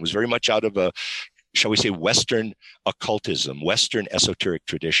Rosicrucian, was very much out of a, shall we say, Western occultism, Western esoteric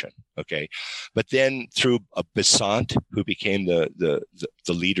tradition. Okay, but then through a Besant, who became the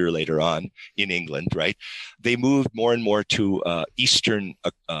leader later on in England, right? They moved more and more to Eastern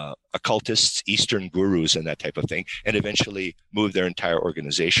occultists, Eastern gurus, and that type of thing, and eventually moved their entire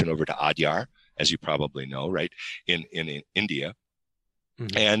organization over to Adyar, as you probably know, right, in India.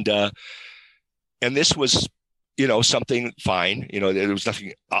 Mm-hmm. And this was, something fine. There was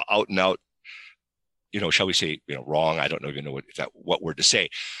nothing out and out, shall we say, wrong. I don't even know what word to say.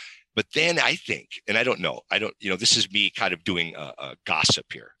 But then I think, and I don't know, this is me kind of doing a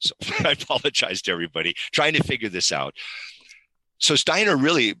gossip here. So I apologize to everybody trying to figure this out. So Steiner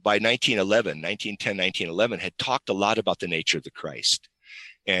really, by 1910, had talked a lot about the nature of the Christ.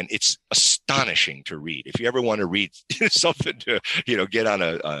 And it's astonishing to read. If you ever want to read something to, get on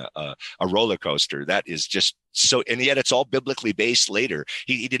a roller coaster, that is just so, and yet it's all biblically based later.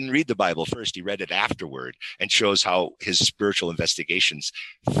 He didn't read the Bible first. He read it afterward and shows how his spiritual investigations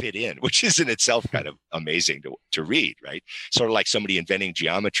fit in, which is in itself kind of amazing to read, right? Sort of like somebody inventing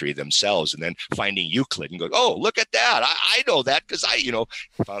geometry themselves and then finding Euclid and going, oh, look at that. I know that because I,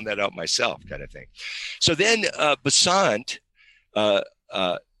 found that out myself, kind of thing. So then Besant,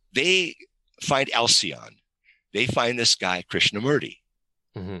 they find Alcyon. They find this guy, Krishnamurti.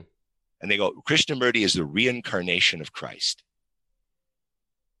 Mm-hmm. And they go, Krishnamurti is the reincarnation of Christ.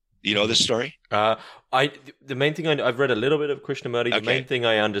 You know this story? The main thing I've read a little bit of Krishnamurti. Okay. The main thing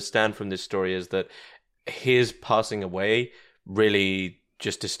I understand from this story is that his passing away really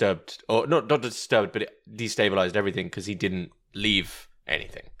just disturbed, or not disturbed, but it destabilized everything because he didn't leave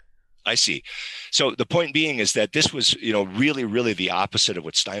anything. I see. So the point being is that this was, really, really the opposite of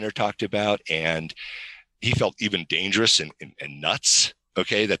what Steiner talked about. And he felt even dangerous and nuts,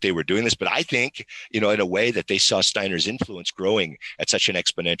 okay, that they were doing this. But I think, in a way that they saw Steiner's influence growing at such an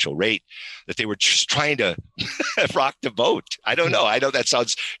exponential rate that they were just trying to rock the boat. I don't know. I know that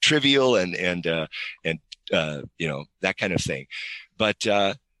sounds trivial and that kind of thing. But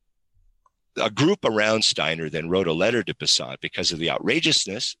a group around Steiner then wrote a letter to Besant because of the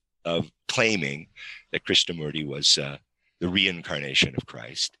outrageousness of claiming that Krishnamurti was the reincarnation of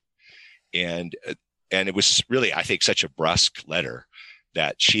Christ. And it was really, I think, such a brusque letter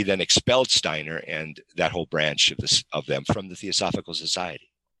that she then expelled Steiner and that whole branch of them from the Theosophical Society.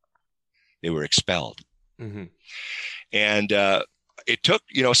 They were expelled. Mm-hmm. And it took,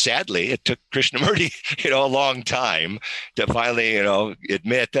 sadly, it took Krishnamurti, a long time to finally,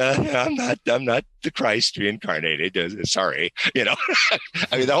 admit I'm not the Christ reincarnated. Sorry,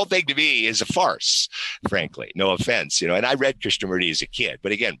 I mean, the whole thing to me is a farce, frankly. No offense, And I read Krishnamurti as a kid,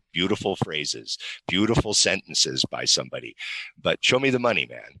 but again, beautiful phrases, beautiful sentences by somebody. But show me the money,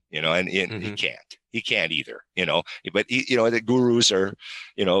 man. And mm-hmm. He can't. He can't either, but the gurus are,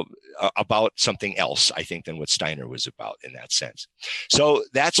 about something else, I think, than what Steiner was about in that sense. So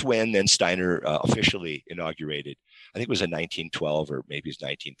that's when then Steiner officially inaugurated, I think it was in 1912 or maybe it was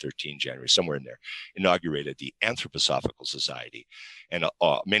 1913, January, somewhere in there, inaugurated the Anthroposophical Society. And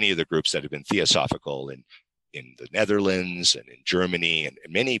many of the groups that have been theosophical in the Netherlands and in Germany and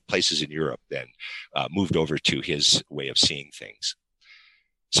many places in Europe then moved over to his way of seeing things.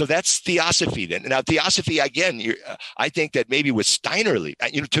 So that's theosophy then. Now, theosophy, again, I think that maybe with Steiner,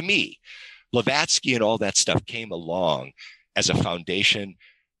 to me, Blavatsky and all that stuff came along as a foundation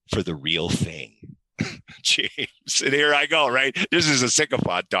for the real thing. James, and here I go, right? This is a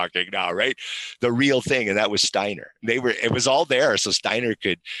sycophant talking now, right? The real thing, and that was Steiner. It was all there, so Steiner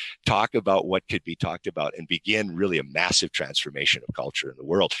could talk about what could be talked about and begin really a massive transformation of culture in the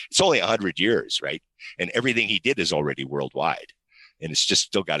world. It's only 100 years, right? And everything he did is already worldwide, and it's just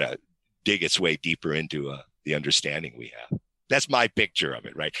still got to dig its way deeper into the understanding we have. That's my picture of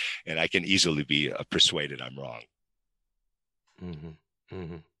it, right? And I can easily be persuaded I'm wrong. Mm-hmm.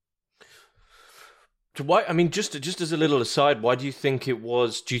 Mm-hmm. So why? I mean, just as a little aside, why do you think it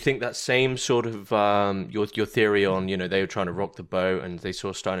was? Do you think that same sort of your theory on, they were trying to rock the boat and they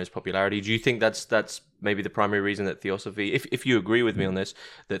saw Steiner's popularity? Do you think that's maybe the primary reason that theosophy, if you agree with me on this,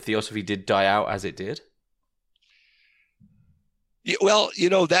 that theosophy did die out as it did? Yeah, well,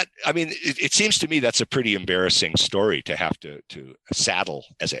 it seems to me that's a pretty embarrassing story to have to saddle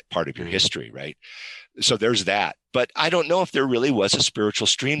as a part of your history, right? So there's that. But I don't know if there really was a spiritual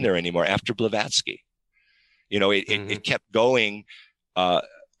stream there anymore after Blavatsky. It kept going. I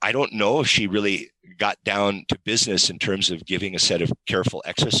don't know if she really got down to business in terms of giving a set of careful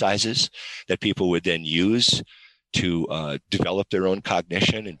exercises that people would then use to develop their own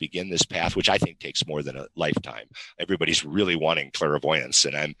cognition and begin this path, which I think takes more than a lifetime. Everybody's really wanting clairvoyance.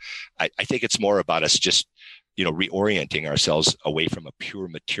 And I think it's more about us just, reorienting ourselves away from a pure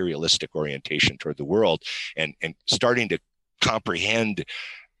materialistic orientation toward the world and starting to comprehend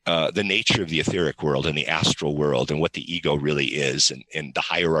the nature of the etheric world and the astral world and what the ego really is and the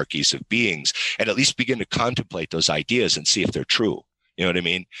hierarchies of beings, and at least begin to contemplate those ideas and see if they're true. You know what I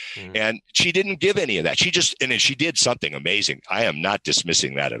mean? Mm-hmm. And she didn't give any of that. She did something amazing. I am not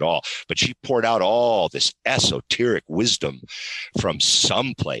dismissing that at all, but she poured out all this esoteric wisdom from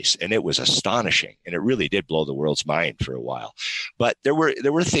someplace, and it was astonishing. And it really did blow the world's mind for a while. But there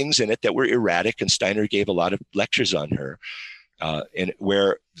were things in it that were erratic, and Steiner gave a lot of lectures on her, and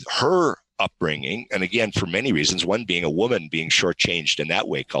where her upbringing, and again, for many reasons, one being a woman being shortchanged in that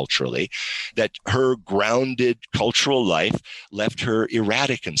way culturally, that her grounded cultural life left her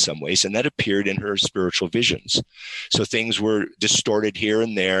erratic in some ways, and that appeared in her spiritual visions. So things were distorted here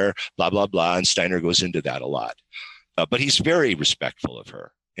and there, blah, blah, blah, and Steiner goes into that a lot. But he's very respectful of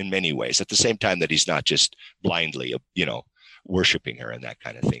her in many ways, at the same time that he's not just blindly, worshiping her and that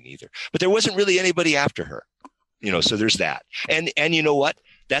kind of thing either. But there wasn't really anybody after her, so there's that. And you know what?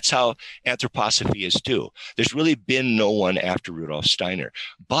 That's how anthroposophy is too. There's really been no one after Rudolf Steiner,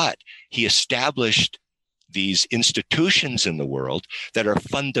 but he established these institutions in the world that are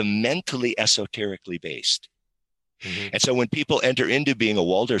fundamentally esoterically based. Mm-hmm. And so when people enter into being a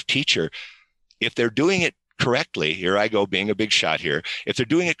Waldorf teacher, if they're doing it correctly, here I go being a big shot here, if they're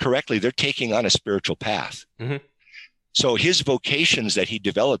doing it correctly, they're taking on a spiritual path. Mm-hmm. So his vocations that he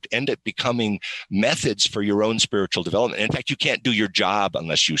developed end up becoming methods for your own spiritual development. In fact, you can't do your job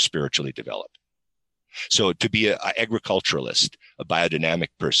unless you spiritually develop. So to be an agriculturalist, a biodynamic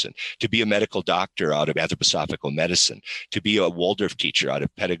person, to be a medical doctor out of anthroposophical medicine, to be a Waldorf teacher out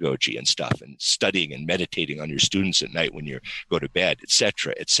of pedagogy and stuff, and studying and meditating on your students at night when you go to bed, et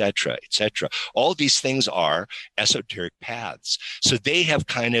cetera, et cetera, et cetera. All these things are esoteric paths. So they have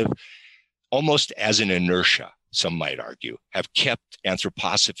kind of almost as an inertia, some might argue, have kept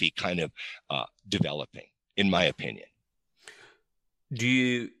anthroposophy kind of developing, in my opinion. Do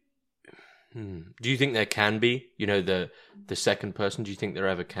you think there can be, the second person? Do you think there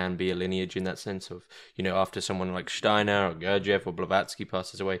ever can be a lineage in that sense of, after someone like Steiner or Gurdjieff or Blavatsky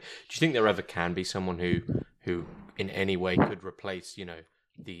passes away? Do you think there ever can be someone who in any way could replace,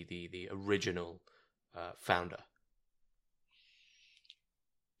 the original founder?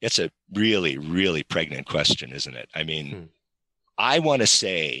 It's a really, really pregnant question, isn't it? I mean, I want to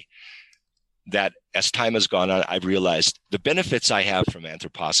say that as time has gone on, I've realized the benefits I have from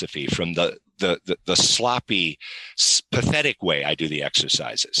anthroposophy, from the sloppy, pathetic way I do the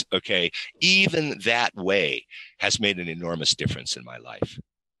exercises, okay? Even that way has made an enormous difference in my life.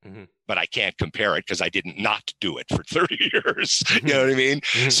 Mm-hmm. But I can't compare it because I didn't not do it for 30 years. You know what I mean?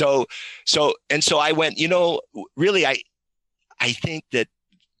 Mm-hmm. So I went, really, I think that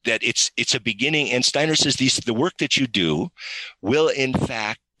it's a beginning. And Steiner says the work that you do will, in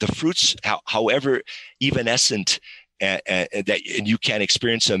fact, the fruits, however evanescent, and you can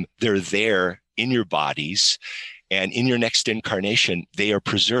experience them, they're there in your bodies, and in your next incarnation, they are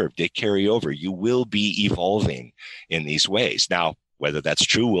preserved. They carry over. You will be evolving in these ways. Now, whether that's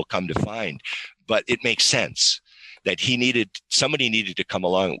true, we'll come to find, but it makes sense that somebody needed to come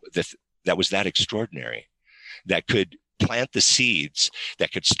along that was that extraordinary, that could plant the seeds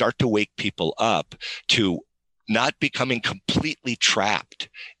that could start to wake people up to not becoming completely trapped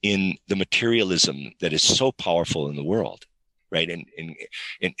in the materialism that is so powerful in the world, right? And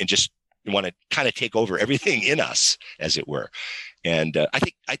just want to kind of take over everything in us, as it were. And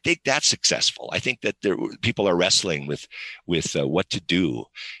I think that's successful. I think that people are wrestling with what to do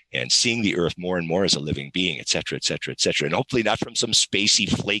and seeing the earth more and more as a living being, et cetera, et cetera, et cetera. And hopefully not from some spacey,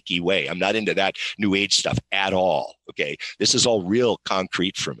 flaky way. I'm not into that new age stuff at all. Okay. This is all real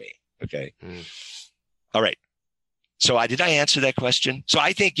concrete for me. Okay. All right. So did I answer that question? So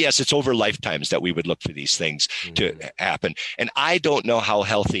I think, yes, it's over lifetimes that we would look for these things to happen. And I don't know how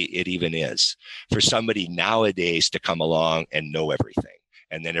healthy it even is for somebody nowadays to come along and know everything,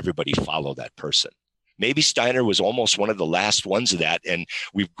 and then everybody follow that person. Maybe Steiner was almost one of the last ones of that. And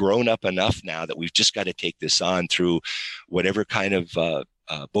we've grown up enough now that we've just got to take this on through whatever kind of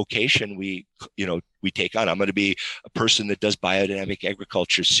vocation we take on. I'm going to be a person that does biodynamic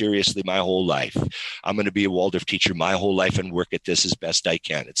agriculture seriously my whole life. I'm going to be a Waldorf teacher my whole life and work at this as best I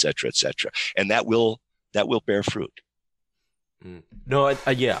can, et cetera, et cetera. And that will bear fruit. No, I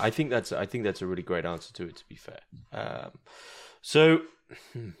think that's a really great answer to it, to be fair. So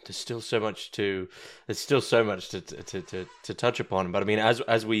there's still so much to touch upon. But I mean,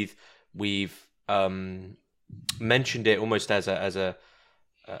 as we've mentioned it almost as a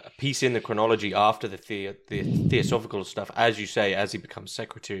piece in the chronology after the theosophical stuff, as you say, as he becomes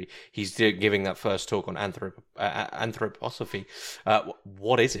secretary, he's giving that first talk on anthroposophy.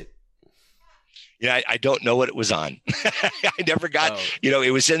 What is it? I don't know what it was on. I never got,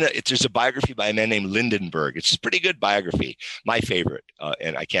 it was there's a biography by a man named Lindenberg. It's a pretty good biography, my favorite.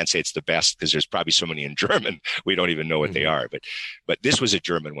 And I can't say it's the best because there's probably so many in German. We don't even know what they are, but this was a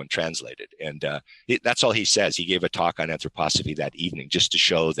German one translated. And that's all he says. He gave a talk on anthroposophy that evening just to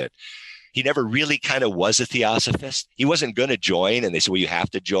show that he never really kind of was a theosophist. He wasn't going to join. And they said, well, you have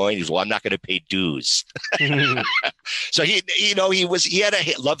to join. He was, well, I'm not going to pay dues. So he had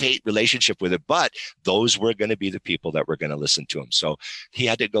a love-hate relationship with it, but those were going to be the people that were going to listen to him. So he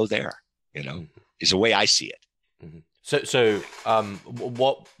had to go there, is the way I see it. So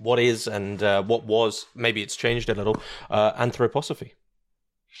what is, and what was, maybe it's changed a little, anthroposophy?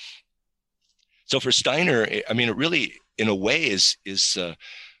 So for Steiner, I mean, it really, in a way, is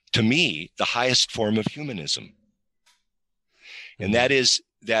to me, the highest form of humanism. And that is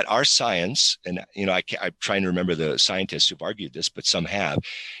that our science, and, I'm trying to remember the scientists who've argued this, but some have,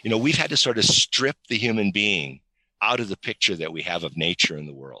 we've had to sort of strip the human being out of the picture that we have of nature in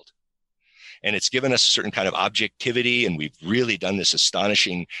the world. And it's given us a certain kind of objectivity. And we've really done this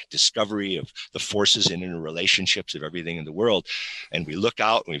astonishing discovery of the forces and interrelationships of everything in the world. And we look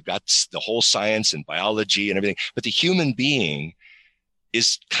out and we've got the whole science and biology and everything, but the human being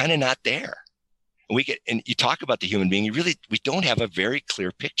is kind of not there. And you talk about the human being, we don't have a very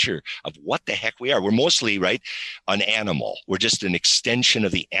clear picture of what the heck we are. We're mostly, right, an animal. We're just an extension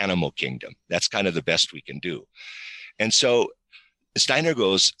of the animal kingdom. That's kind of the best we can do. And so Steiner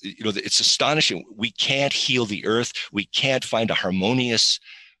goes, it's astonishing. We can't heal the earth. We can't find a harmonious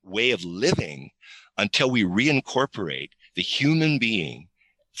way of living until we reincorporate the human being,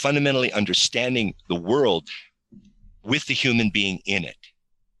 fundamentally understanding the world with the human being in it.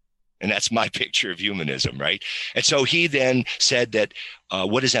 And that's my picture of humanism, right? And so he then said that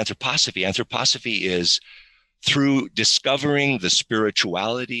what is anthroposophy? Anthroposophy is through discovering the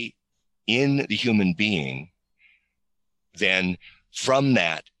spirituality in the human being, then from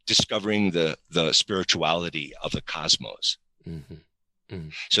that, discovering the spirituality of the cosmos.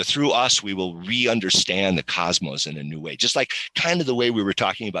 So through us, we will re-understand the cosmos in a new way, just like kind of the way we were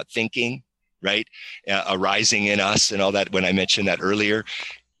talking about thinking, right? Arising in us and all that. When I mentioned that earlier,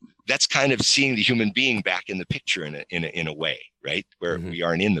 that's kind of seeing the human being back in the picture in a way, right? Where we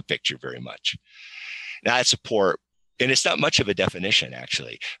aren't in the picture very much. Now that's and it's not much of a definition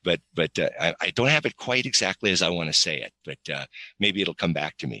actually, but I don't have it quite exactly as I want to say it, but maybe it'll come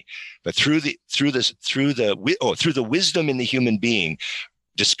back to me. But through the wisdom in the human being,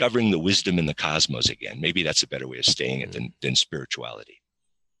 discovering the wisdom in the cosmos again. Maybe that's a better way of saying it than spirituality.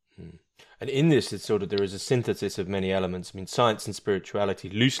 And in this, it's sort of, there is a synthesis of many elements. I mean, science and spirituality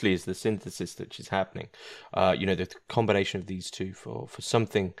loosely is the synthesis that is happening. The combination of these two for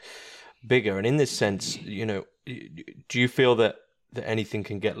something bigger. And in this sense, do you feel that anything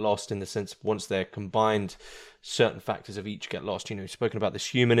can get lost in the sense once they're combined, certain factors of each get lost? You've spoken about this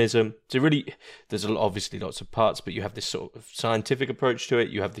humanism. So really, there's obviously lots of parts, but you have this sort of scientific approach to it.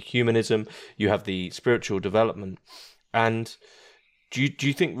 You have the humanism, you have the spiritual development. And do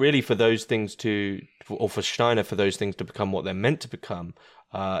you think really for those things or for Steiner, for those things to become what they're meant to become,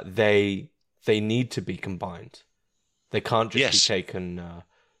 they need to be combined? They can't just be taken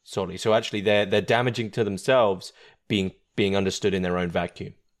solely. So actually, they're damaging to themselves, being understood in their own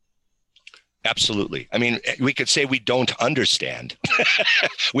vacuum. Absolutely. I mean, we could say we don't understand.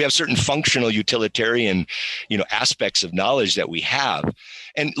 We have certain functional utilitarian, aspects of knowledge that we have.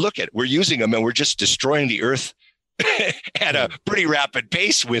 And look we're using them, and we're just destroying the earth at a pretty rapid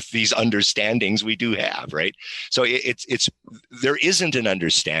pace with these understandings we do have, right? So there isn't an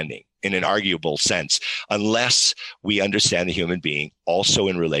understanding in an arguable sense unless we understand the human being also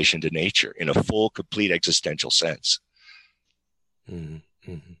in relation to nature in a full, complete existential sense. Mm-hmm.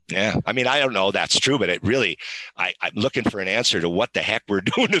 Mm-hmm. Yeah. I mean, I don't know that's true, but I'm looking for an answer to what the heck we're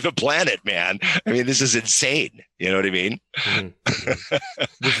doing to the planet, man. I mean, this is insane. You know what I mean?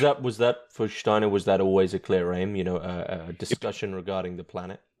 Mm-hmm. Was that for Steiner? Was that always a clear aim? A discussion regarding the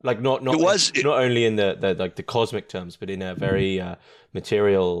planet, like not only in the cosmic terms, but in a very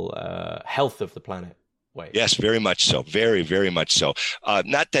material health of the planet way. Yes, very much so. Very, very much so.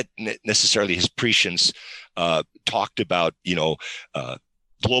 Not that necessarily his prescience talked about,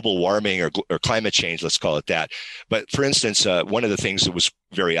 global warming or climate change, let's call it that. But for instance, one of the things that was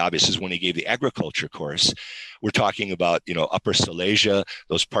very obvious is when he gave the agriculture course, we're talking about, Upper Silesia,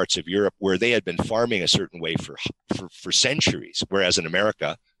 those parts of Europe where they had been farming a certain way for centuries, whereas in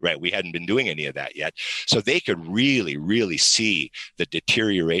America, right, we hadn't been doing any of that yet. So they could really, really see the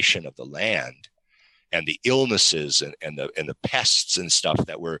deterioration of the land and the illnesses and the pests and stuff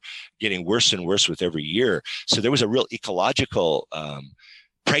that were getting worse and worse with every year. So there was a real ecological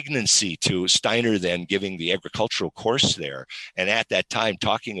pregnancy to Steiner then giving the agricultural course there. And at that time,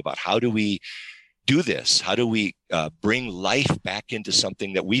 talking about how do we do this? How do we bring life back into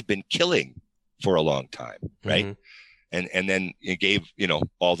something that we've been killing for a long time, right? Mm-hmm. And then it gave,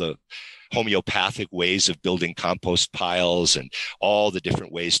 all the homeopathic ways of building compost piles and all the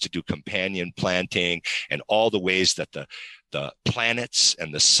different ways to do companion planting and all the ways that the planets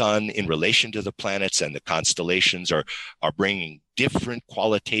and the sun in relation to the planets and the constellations are bringing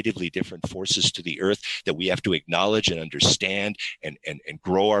qualitatively different forces to the earth that we have to acknowledge and understand and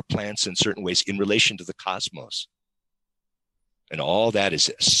grow our plants in certain ways in relation to the cosmos. And all that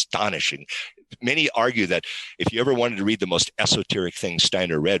is astonishing. Many argue that if you ever wanted to read the most esoteric thing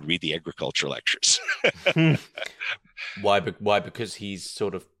Steiner read the agriculture lectures. Why? Because he's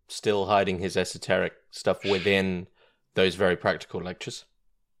sort of still hiding his esoteric stuff within those very practical lectures?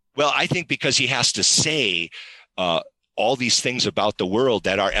 Well, I think because he has to say all these things about the world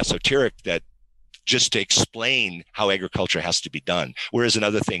that are esoteric, that just to explain how agriculture has to be done. Whereas in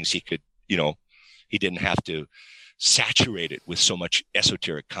other things, he could, he didn't have to saturate it with so much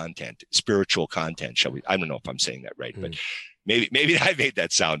esoteric content, spiritual content, shall we? I don't know if I'm saying that right, but maybe I made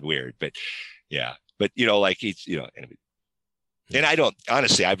that sound weird, but yeah. But, like he's, anyway. And I don't,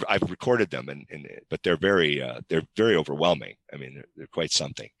 honestly, I've recorded them but they're very overwhelming. I mean, they're quite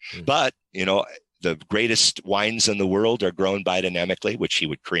something, but the greatest wines in the world are grown biodynamically, which he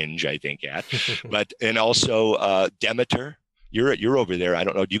would cringe, I think, at, and also Demeter, you're over there. I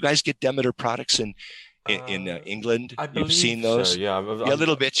don't know. Do you guys get Demeter products in England? You've seen those? So, yeah.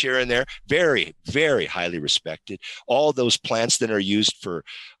 Little bits here and there. Very, very highly respected. All those plants that are used for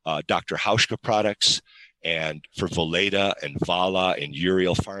Dr. Hauschka products, and for Voleda and Vala and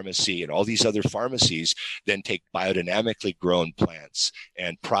Uriel Pharmacy and all these other pharmacies then take biodynamically grown plants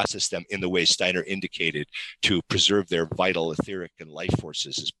and process them in the way Steiner indicated to preserve their vital etheric and life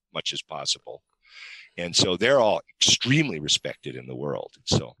forces as much as possible. And so they're all extremely respected in the world.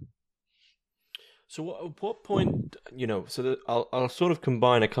 So what point, I'll sort of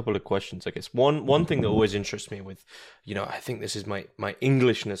combine a couple of questions, I guess. One thing that always interests me with, I think this is my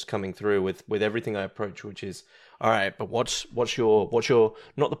Englishness coming through with everything I approach, which is, all right, but what's your,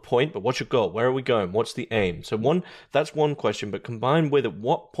 not the point, but what's your goal? Where are we going? What's the aim? So that's one question, but combined with at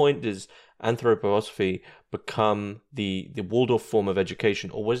what point does anthroposophy become the Waldorf form of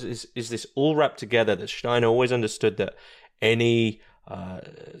education? Or is this all wrapped together that Steiner always understood that any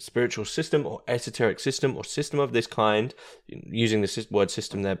spiritual system or esoteric system or system of this kind, using the word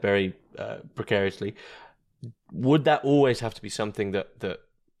system there very precariously, would that always have to be something that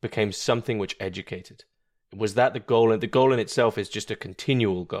became something which educated? Was that the goal? And the goal in itself is just a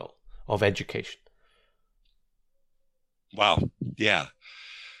continual goal of education. Wow. Yeah.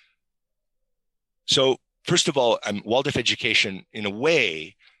 So first of all, Waldorf education in a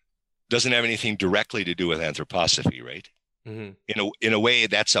way doesn't have anything directly to do with anthroposophy, right? Mm-hmm. In a way,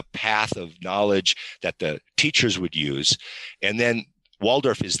 that's a path of knowledge that the teachers would use. And then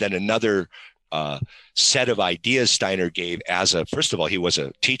Waldorf is then another set of ideas Steiner gave first of all, he was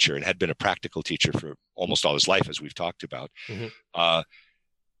a teacher and had been a practical teacher for almost all his life, as we've talked about. Mm-hmm.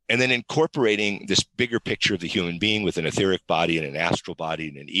 and then incorporating this bigger picture of the human being with an etheric body and an astral body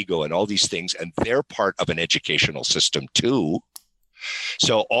and an ego and all these things. And they're part of an educational system too.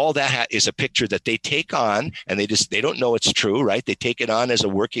 So all that is a picture that they take on, and they don't know it's true, right? They take it on as a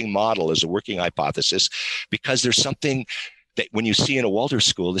working model, as a working hypothesis, because there's something that when you see in a Waldorf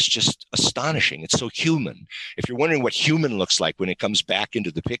school, it's just astonishing. It's so human. If you're wondering what human looks like when it comes back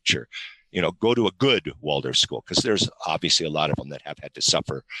into the picture, go to a good Waldorf school, because there's obviously a lot of them that have had to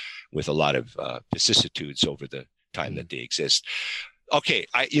suffer with a lot of vicissitudes over the time that they exist. Okay,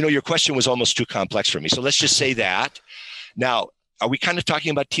 your question was almost too complex for me. So let's just say that. Now, are we kind of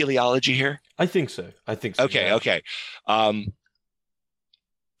talking about teleology here? I think so. Okay, yeah. Okay.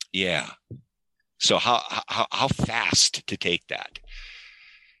 Yeah. So how fast to take that?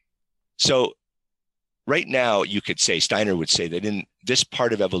 So right now, you could say, Steiner would say that in this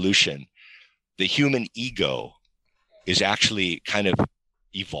part of evolution, the human ego is actually kind of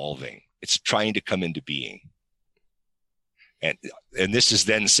evolving. It's trying to come into being. And this is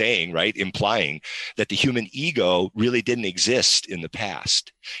then saying, right, implying that the human ego really didn't exist in the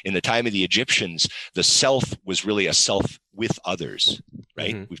past. In the time of the Egyptians, the self was really a self with others,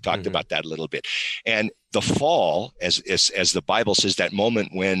 right? Mm-hmm. We've talked about that a little bit. And the fall, as the Bible says, that moment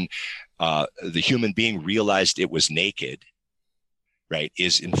when the human being realized it was naked, right,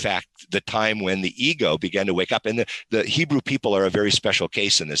 is in fact the time when the ego began to wake up. And the Hebrew people are a very special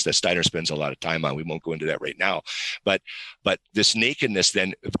case in this that Steiner spends a lot of time on. We won't go into that right now. But this nakedness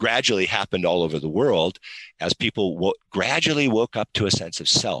then gradually happened all over the world as people gradually woke up to a sense of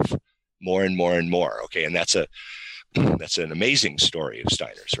self more and more and more. Okay, and that's an amazing story of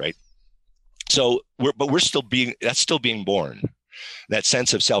Steiner's, right? So that's still being born, that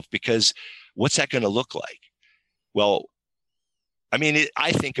sense of self, because what's that going to look like? Well, I mean,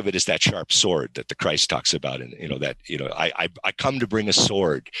 I think of it as that sharp sword that the Christ talks about, and I come to bring a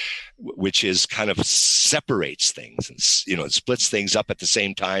sword, which is kind of separates things and it splits things up at the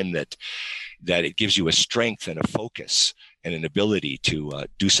same time that it gives you a strength and a focus and an ability to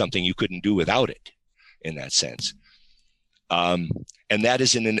do something you couldn't do without it, in that sense. And that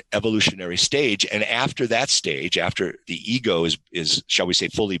is in an evolutionary stage, and after that stage, after the ego is shall we say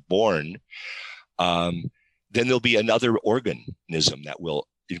fully born, then there'll be another organism that will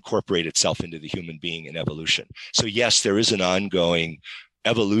incorporate itself into the human being in evolution. So yes, there is an ongoing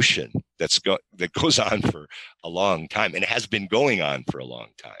evolution that goes on for a long time, and has been going on for a long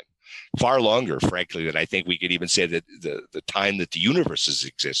time, far longer, frankly, than I think we could even say that the time that the universe has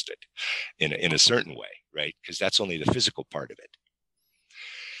existed in a certain way, right? Because that's only the physical part of it.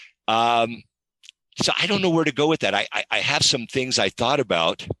 So I don't know where to go with that. I have some things I thought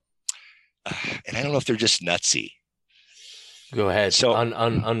about. And I don't know if they're just nutsy. Go ahead. So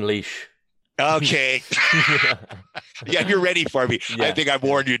unleash. Okay. Yeah, you're ready for me. Yeah. I think I've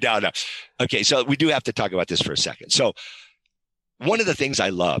worn you down now. Okay, so we do have to talk about this for a second. So one of the things I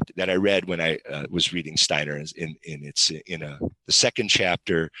loved that I read when I was reading Steiner is in the second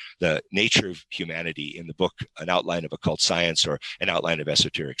chapter, The Nature of Humanity, in the book An Outline of Occult Science, or An Outline of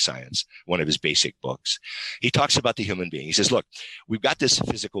Esoteric Science, one of his basic books. He talks about the human being. He says, look, we've got this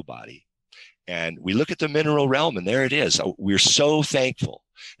physical body. And we look at the mineral realm, and there it is. We're so thankful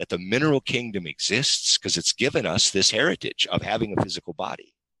that the mineral kingdom exists, because it's given us this heritage of having a physical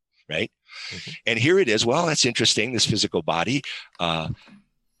body, right? Mm-hmm. And here it is. Well, that's interesting, this physical body.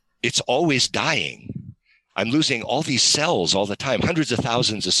 It's always dying. I'm losing all these cells all the time, hundreds of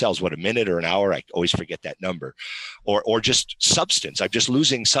thousands of cells, a minute or an hour? I always forget that number. Or just substance. I'm just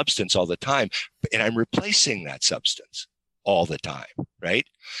losing substance all the time, and I'm replacing that substance all the time, right?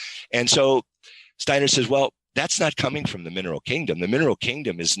 And so Steiner says, well, that's not coming from the mineral kingdom. The mineral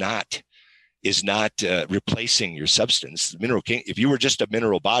kingdom is not replacing your substance. The mineral king, if you were just a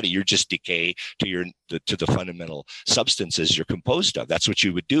mineral body, you're just decay to the fundamental substances you're composed of. That's what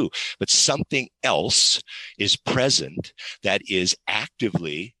you would do. But something else is present that is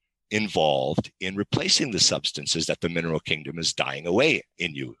actively involved in replacing the substances that the mineral kingdom is dying away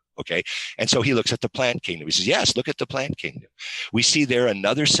in you. Okay. And so he looks at the plant kingdom. He says, yes, look at the plant kingdom. We see there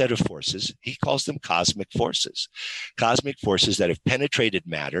another set of forces. He calls them cosmic forces that have penetrated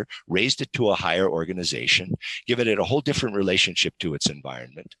matter, raised it to a higher organization, given it a whole different relationship to its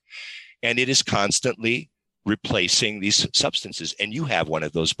environment. And it is constantly replacing these substances. And you have one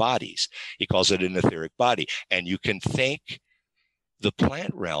of those bodies. He calls it an etheric body. And you can thank the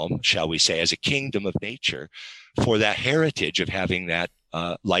plant realm, shall we say, as a kingdom of nature, for that heritage of having that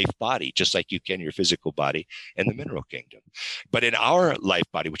life body, just like you can your physical body and the mineral kingdom. But in our life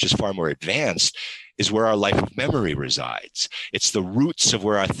body, which is far more advanced, is where our life of memory resides. It's the roots of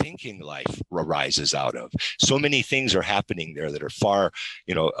where our thinking life arises out of. So many things are happening there that are far,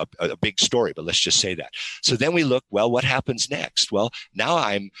 a big story, but let's just say that. So then we look, well, what happens next? Well, now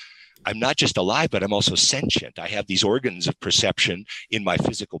I'm not just alive, but I'm also sentient. I have these organs of perception in my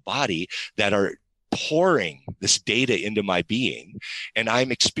physical body that are pouring this data into my being, and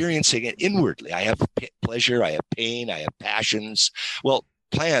I'm experiencing it inwardly. I have pleasure, I have pain, I have passions. Well,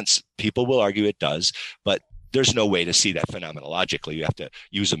 plants, people will argue it does, but there's no way to see that phenomenologically. You have to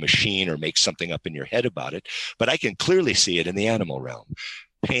use a machine or make something up in your head about it. But I can clearly see it in the animal realm.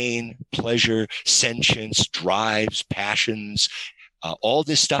 Pain, pleasure, sentience, drives, passions, all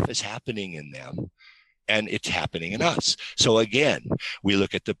this stuff is happening in them. And it's happening in us. So again, we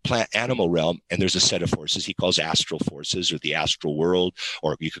look at the plant animal realm, and there's a set of forces he calls astral forces, or the astral world,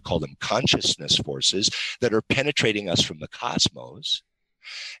 or you could call them consciousness forces, that are penetrating us from the cosmos.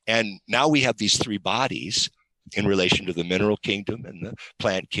 And now we have these three bodies in relation to the mineral kingdom and the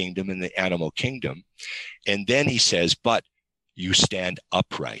plant kingdom and the animal kingdom. And then he says, but you stand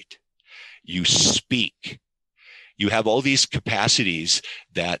upright, you speak, you have all these capacities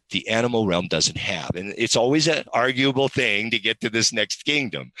that the animal realm doesn't have. And it's always an arguable thing to get to this next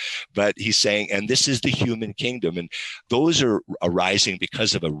kingdom. But he's saying, and this is the human kingdom. And those are arising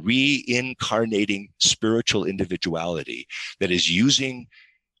because of a reincarnating spiritual individuality that is using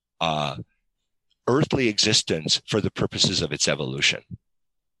earthly existence for the purposes of its evolution.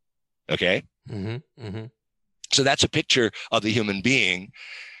 Okay? Mm-hmm, mm-hmm. So that's a picture of the human being,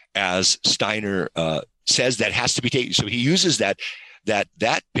 as Steiner says, that has to be taken. So he uses that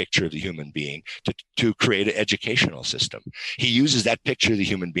picture of the human being to create an educational system. He uses that picture of the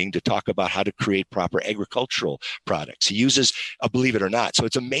human being to talk about how to create proper agricultural products. He uses, believe it or not. So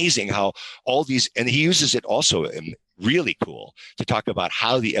it's amazing how all these, and he uses it also, really cool, to talk about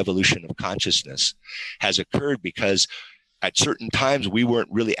how the evolution of consciousness has occurred, because at certain times we weren't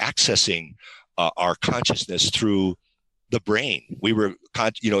really accessing our consciousness through the brain. We were,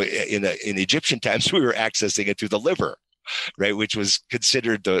 in Egyptian times, we were accessing it through the liver, right? Which was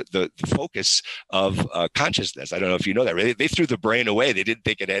considered the focus of consciousness. I don't know if you know that. Right? They threw the brain away. They didn't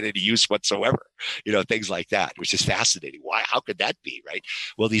think it had any use whatsoever. Things like that, which is fascinating. Why? How could that be, right?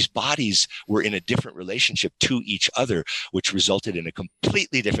 Well, these bodies were in a different relationship to each other, which resulted in a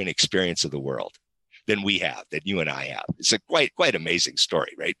completely different experience of the world than we have, that you and I have. It's a quite amazing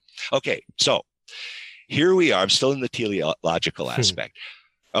story, right? Okay, so here we are. I'm still in the teleological aspect.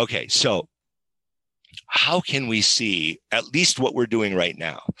 Okay, so how can we see at least what we're doing right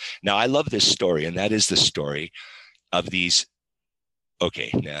now? Now, I love this story, and that is the story of these. Okay,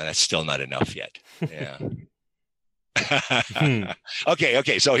 now that's still not enough yet. Yeah.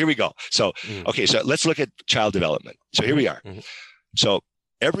 Okay, so here we go. So, okay, so let's look at child development. So here we are. So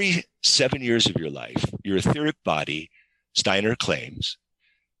every 7 years of your life, your etheric body, Steiner claims,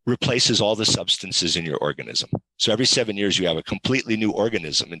 replaces all the substances in your organism. So every 7 years, you have a completely new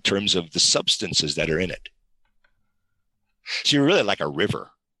organism in terms of the substances that are in it. So you're really like a river.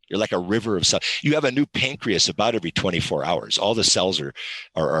 You're like a river of cells. You have a new pancreas about every 24 hours. All the cells are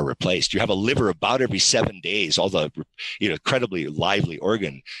replaced. You have a liver about every 7 days. All the incredibly lively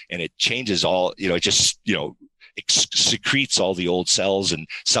organ, and it changes all. It just secretes all the old cells and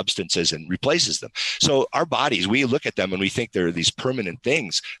substances and replaces them. So our bodies, we look at them and we think they're these permanent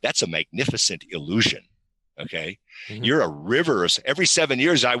things. That's a magnificent illusion. Okay. Mm-hmm. You're a river. Every 7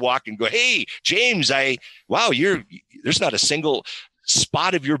 years I walk and go, hey, James, there's not a single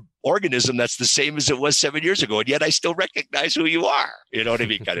spot of your organism that's the same as it was 7 years ago. And yet I still recognize who you are. You know what I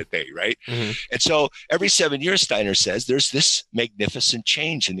mean? Kind of thing. Right. Mm-hmm. And so every 7 years, Steiner says, there's this magnificent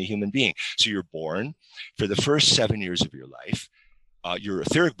change in the human being. So you're born. For the first 7 years of your life, your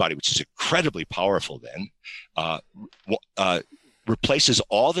etheric body, which is incredibly powerful then, replaces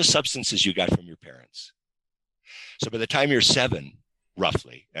all the substances you got from your parents. So by the time you're 7,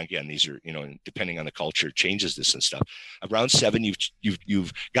 roughly, again, these are, depending on the culture, changes this and stuff. Around 7,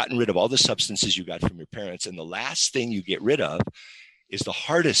 you've gotten rid of all the substances you got from your parents. And the last thing you get rid of is the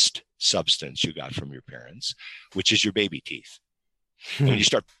hardest substance you got from your parents, which is your baby teeth. And when you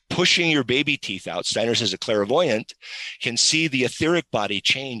start pushing your baby teeth out, Steiner says a clairvoyant can see the etheric body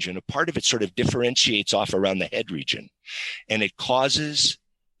change, and a part of it sort of differentiates off around the head region. And it causes,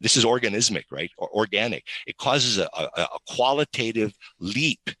 this is organismic, right? Or organic. It causes a qualitative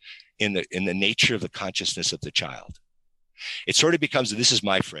leap in the nature of the consciousness of the child. It sort of becomes, this is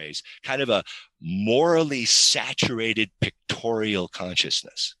my phrase, kind of a morally saturated pictorial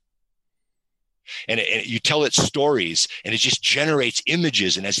consciousness. And you tell it stories, and it just generates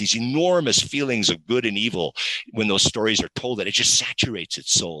images and has these enormous feelings of good and evil when those stories are told, that it just saturates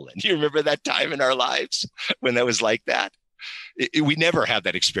its soul. And you remember that time in our lives when that was like that? We never have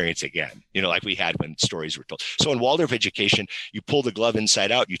that experience again, like we had when stories were told. So in Waldorf education, you pull the glove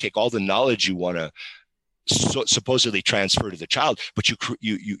inside out, you take all the knowledge you want to supposedly transfer to the child, but you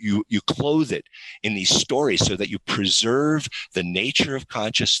clothe it in these stories so that you preserve the nature of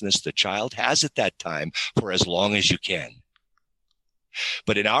consciousness the child has at that time for as long as you can.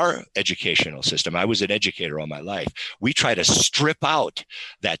 But in our educational system, I was an educator all my life, we try to strip out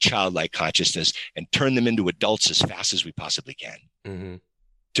that childlike consciousness and turn them into adults as fast as we possibly can. Mm-hmm.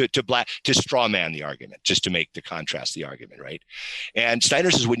 To straw man the argument, just to make the contrast the argument, right? And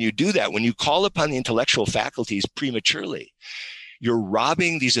Steiner says, when you do that, when you call upon the intellectual faculties prematurely, you're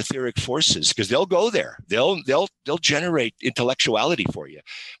robbing these etheric forces, because they'll go there. They'll generate intellectuality for you,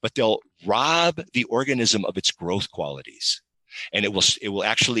 but they'll rob the organism of its growth qualities. And it will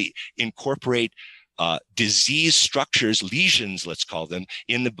actually incorporate disease structures, lesions, let's call them,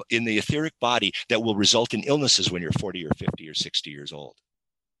 in the etheric body that will result in illnesses when you're 40 or 50 or 60 years old.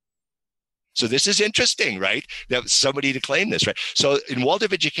 So this is interesting, right? That somebody to claim this, right? So in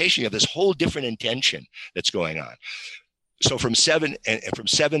Waldorf education, you have this whole different intention that's going on. So from 7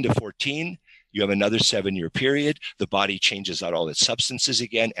 to 14, you have another 7-year period. The body changes out all its substances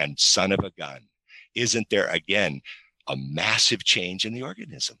again, and son of a gun, isn't there again a massive change in the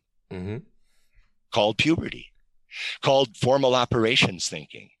organism, mm-hmm. called puberty, called formal operations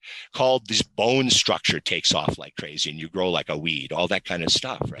thinking, called this bone structure takes off like crazy and you grow like a weed, all that kind of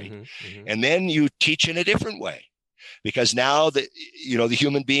stuff, right? Mm-hmm, mm-hmm. And then you teach in a different way, because now the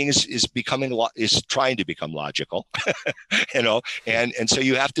human being is trying to become logical, and so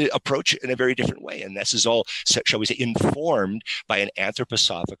you have to approach it in a very different way. And this is all, shall we say, informed by an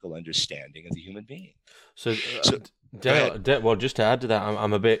anthroposophical understanding of the human being. Well, just to add to that,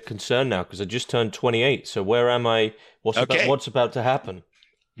 I'm a bit concerned now because I just turned 28. So where am I? What's about to happen?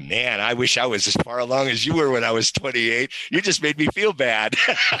 Man, I wish I was as far along as you were when I was 28. You just made me feel bad.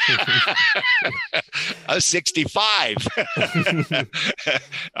 I was 65.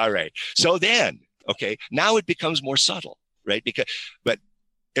 All right. So then, now it becomes more subtle, right?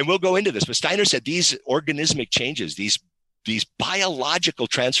 And we'll go into this, but Steiner said these organismic changes, these biological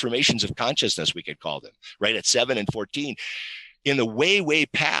transformations of consciousness, we could call them, right, at 7 and 14, in the way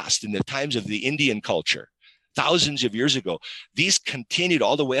past, in the times of the Indian culture, thousands of years ago, these continued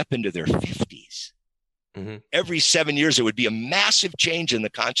all the way up into their 50s. Mm-hmm. Every 7 years, there would be a massive change in the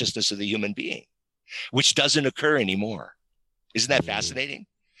consciousness of the human being, which doesn't occur anymore. Isn't that fascinating?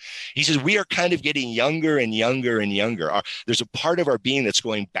 He says, we are kind of getting younger and younger and younger. There's a part of our being that's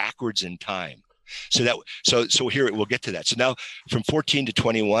going backwards in time. So here we'll get to that. So now from 14 to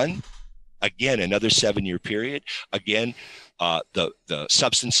 21, again, another 7-year period. Again, the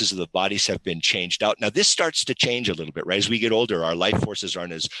substances of the bodies have been changed out. Now this starts to change a little bit, right? As we get older, our life forces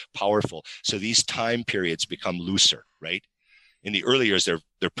aren't as powerful. So these time periods become looser, right? In the early years, they're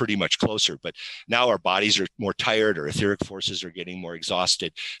pretty much closer, but now our bodies are more tired, our etheric forces are getting more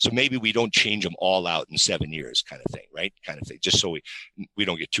exhausted. So maybe we don't change them all out in 7 years, kind of thing, right? Kind of thing, just so we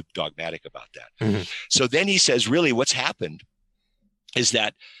don't get too dogmatic about that. Mm-hmm. So then he says, really what's happened is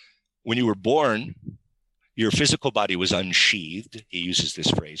that when you were born, your physical body was unsheathed. He uses this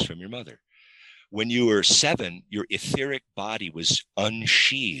phrase from your mother. When you were 7, your etheric body was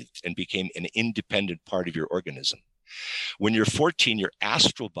unsheathed and became an independent part of your organism. When you're 14, your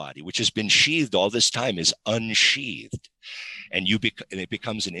astral body, which has been sheathed all this time, is unsheathed, and it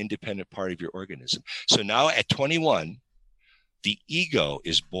becomes an independent part of your organism. So now at 21, the ego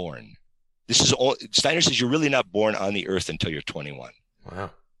is born. Steiner says you're really not born on the earth until you're 21.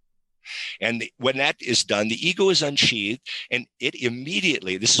 Wow. And when that is done, the ego is unsheathed, and it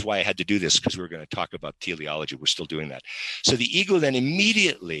immediately, this is why I had to do this, because we were going to talk about teleology. We're still doing that. So the ego then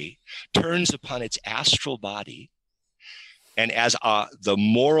immediately turns upon its astral body, and as the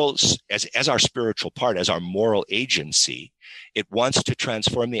morals, as our spiritual part, as our moral agency, it wants to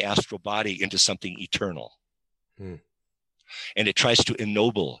transform the astral body into something eternal. Hmm. And it tries to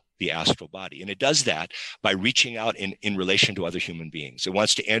ennoble the astral body. And it does that by reaching out in relation to other human beings. It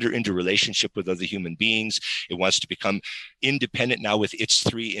wants to enter into relationship with other human beings. It wants to become independent now with its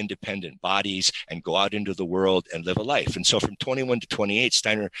 3 independent bodies and go out into the world and live a life. And so from 21 to 28,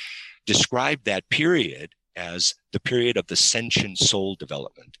 Steiner described that period as the period of the sentient soul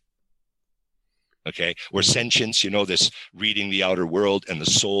development. Okay, where sentience, this reading the outer world, and the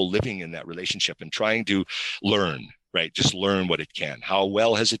soul living in that relationship and trying to learn, right? Just learn what it can. How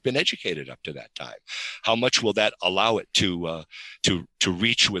well has it been educated up to that time? How much will that allow it to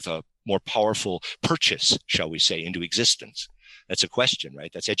reach with a more powerful purchase, shall we say, into existence? That's a question,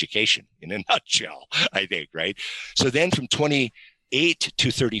 right? That's education in a nutshell, I think, right? So then from 28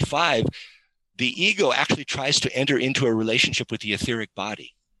 to 35, the ego actually tries to enter into a relationship with the etheric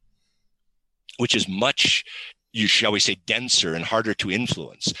body, which is much, shall we say, denser and harder to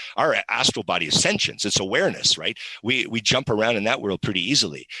influence. Our astral body is sentience. It's awareness, right? We jump around in that world pretty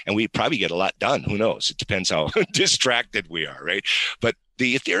easily, and we probably get a lot done. Who knows? It depends how distracted we are, right? But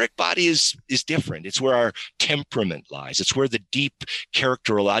the etheric body is different. It's where our temperament lies. It's where the deep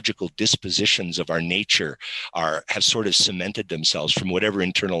characterological dispositions of our nature have sort of cemented themselves from whatever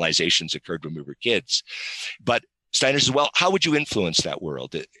internalizations occurred when we were kids. But Steiner says, well, how would you influence that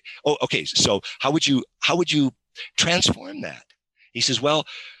world? Oh, okay. So how would you transform that? He says, well,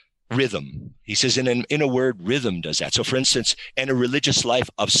 rhythm. He says, in a word, rhythm does that. So for instance, in a religious life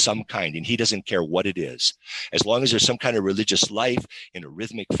of some kind, and he doesn't care what it is, as long as there's some kind of religious life in a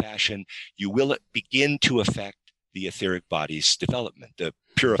rhythmic fashion, you will begin to affect the etheric body's development, the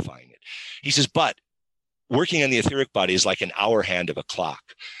purifying it. He says, but working on the etheric body is like an hour hand of a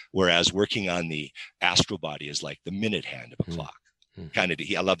clock, whereas working on the astral body is like the minute hand of a clock. Kind of,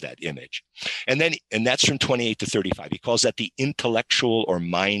 I love that image. And that's from 28 to 35. He calls that the intellectual or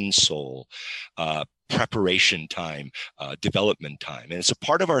mind soul preparation time, development time. And it's a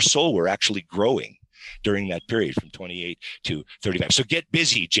part of our soul we're actually growing during that period from 28 to 35. So get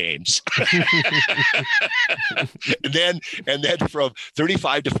busy, James. and then from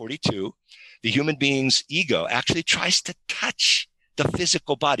 35 to 42, the human being's ego actually tries to touch the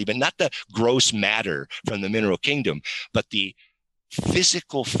physical body, but not the gross matter from the mineral kingdom, but the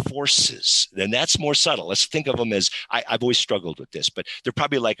physical forces. And that's more subtle. Let's think of them as, I've always struggled with this, but they're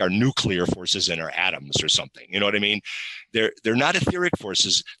probably like our nuclear forces in our atoms or something. You know what I mean? They're not etheric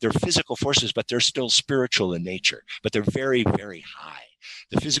forces. They're physical forces, but they're still spiritual in nature, but they're very, very high.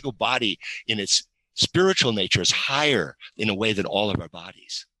 The physical body in its spiritual nature is higher in a way than all of our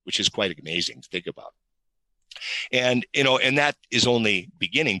bodies, which is quite amazing to think about. And, and that is only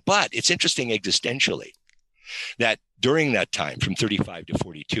beginning, but it's interesting existentially that during that time from 35 to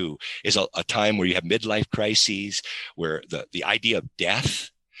 42 is a time where you have midlife crises, where the idea of death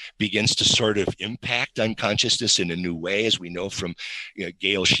begins to sort of impact unconsciousness in a new way, as we know from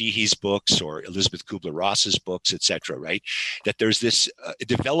Gail Sheehy's books or Elizabeth Kubler-Ross's books, et cetera, right? That there's this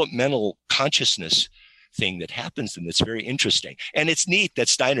developmental consciousness thing that happens, and it's very interesting. And it's neat that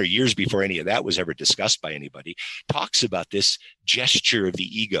Steiner, years before any of that was ever discussed by anybody, talks about this gesture of the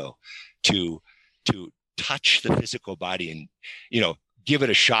ego to touch the physical body and, give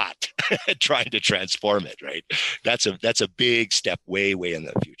it a shot trying to transform it, right? That's a big step way in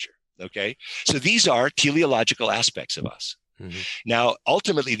the future. Okay. So these are teleological aspects of us. Mm-hmm. Now,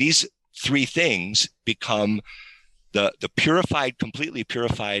 ultimately, these three things become the completely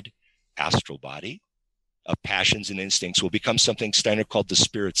purified astral body of passions and instincts will become something Steiner called the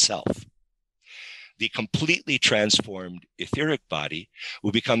spirit self. The completely transformed etheric body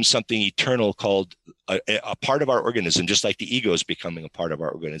will become something eternal called a part of our organism, just like the ego is becoming a part of our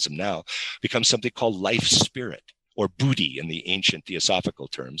organism now, becomes something called life spirit, or buddhi in the ancient theosophical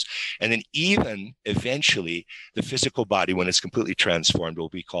terms. And then even eventually the physical body, when it's completely transformed, will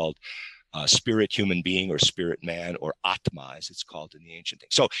be called spirit human being or spirit man, or atma as it's called in the ancient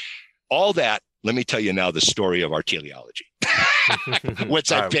things. So all that, let me tell you now the story of our teleology. What's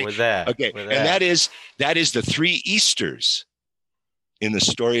that? Right, with that? Okay, with and that is the three Easters in the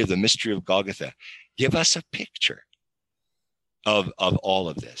story of the mystery of Golgotha. Give us a picture of all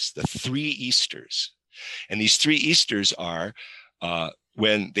of this. The three Easters, and these three Easters are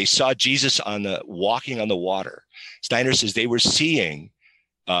when they saw Jesus walking on the water. Steiner says they were seeing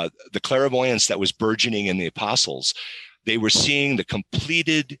the clairvoyance that was burgeoning in the apostles. They were seeing the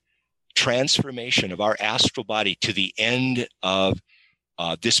completed transformation of our astral body to the end of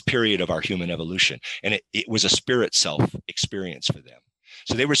this period of our human evolution. And it was a spirit self experience for them.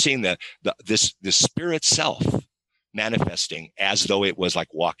 So they were seeing this spirit self manifesting as though it was like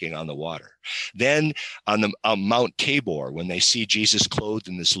walking on the water. Then on Mount Tabor, when they see Jesus clothed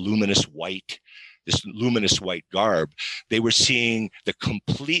in this luminous white garb, they were seeing the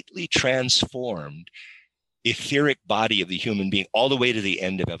completely transformed etheric body of the human being all the way to the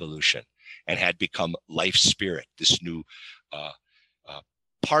end of evolution, and had become life spirit, this new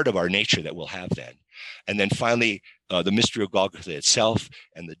part of our nature that we'll have then. And then finally, the mystery of Golgotha itself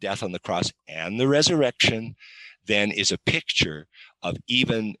and the death on the cross and the resurrection then is a picture of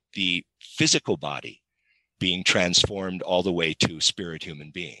even the physical body being transformed all the way to spirit human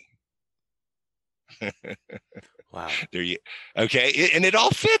being. Wow. There you, okay. And it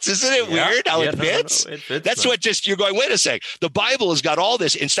all fits. Isn't it weird how it fits? No, it fits. That's what you're going, wait a sec. The Bible has got all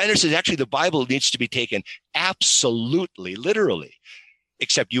this. And Steiner says, actually, the Bible needs to be taken absolutely literally,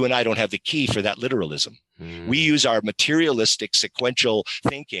 except you and I don't have the key for that literalism. We use our materialistic sequential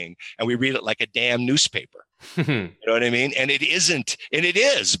thinking and we read it like a damn newspaper. You know what I mean? And it isn't, and it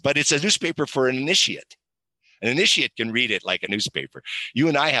is, but it's a newspaper for an initiate. An initiate can read it like a newspaper. You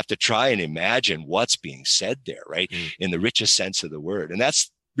and I have to try and imagine what's being said there, right? In the richest sense of the word. And that's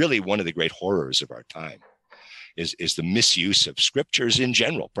really one of the great horrors of our time is the misuse of scriptures in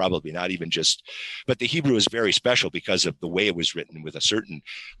general, probably not even just, but the Hebrew is very special because of the way it was written with a certain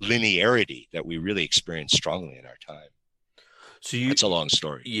linearity that we really experience strongly in our time. So it's a long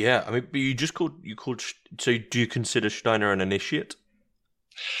story. Yeah. I mean, but so do you consider Steiner an initiate?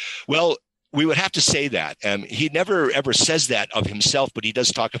 Well, we would have to say that. He never ever says that of himself, but he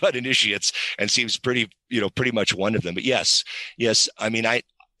does talk about initiates and seems pretty much one of them. But yes. I mean,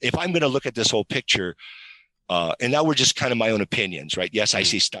 if I'm going to look at this whole picture, and now we're just kind of my own opinions, right? Yes, I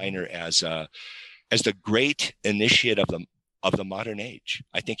see Steiner as the great initiate of the modern age.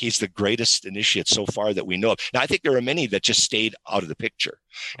 I think he's the greatest initiate so far that we know of. Now, I think there are many that just stayed out of the picture.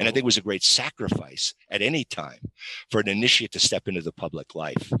 And I think it was a great sacrifice at any time for an initiate to step into the public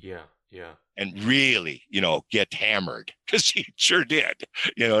life. Yeah. And really, get hammered, because he sure did.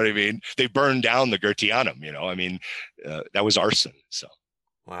 You know what I mean? They burned down the Goetheanum, I mean, that was arson. So.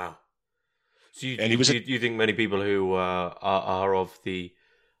 Wow. So you think many people who are of the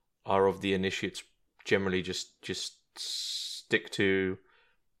initiates generally just stick to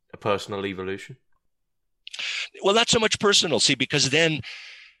a personal evolution? Well, not so much personal, see, because then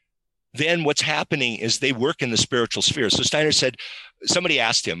what's happening is they work in the spiritual sphere. So Steiner said, somebody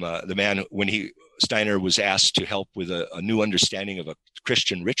asked him, the man, when Steiner was asked to help with a new understanding of a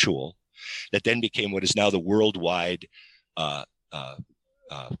Christian ritual that then became what is now the worldwide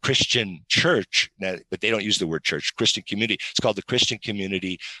Christian church, but they don't use the word church, Christian community. It's called the Christian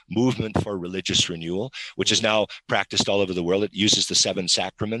Community Movement for Religious Renewal, which is now practiced all over the world. It uses the 7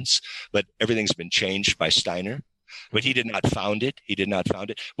 sacraments, but everything's been changed by Steiner. But he did not found it.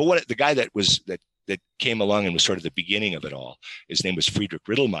 But the guy that came along and was sort of the beginning of it all, his name was Friedrich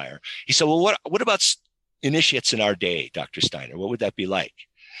Rittelmeyer. He said, well, what about initiates in our day, Dr. Steiner? What would that be like?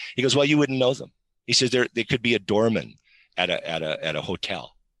 He goes, well, you wouldn't know them. He says they could be a doorman at a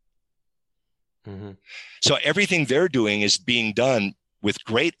hotel. Mm-hmm. So everything they're doing is being done with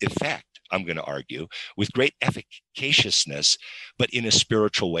great effect, I'm going to argue, with great efficaciousness, but in a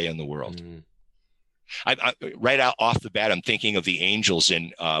spiritual way in the world. Mm-hmm. I right out off the bat, I'm thinking of the angels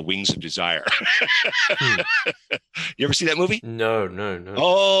in Wings of Desire. You ever see that movie? No.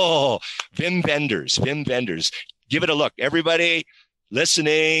 Oh, Wim Wenders. Give it a look. Everybody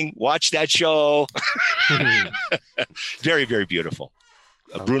listening, watch that show. Very, very beautiful.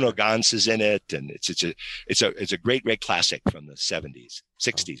 Okay. Bruno Ganz is in it, and it's a great classic from the 70s,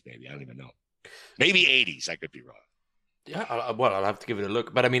 60s, maybe. I don't even know. Maybe 80s. I could be wrong. Yeah, I'll have to give it a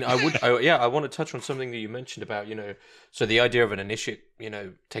look. But I mean, I want to touch on something that you mentioned about, so the idea of an initiate,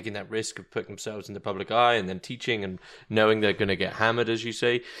 taking that risk of putting themselves in the public eye and then teaching and knowing they're going to get hammered, as you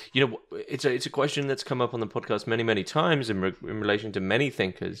say. It's a question that's come up on the podcast many, many times in relation to many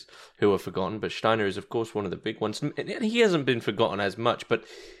thinkers who are forgotten. But Steiner is, of course, one of the big ones. And he hasn't been forgotten as much, but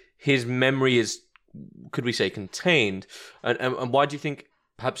his memory is, could we say, contained. And why do you think,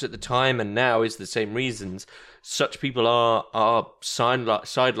 perhaps at the time and now, is the same reasons such people are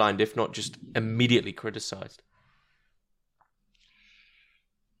sidelined, if not just immediately criticized?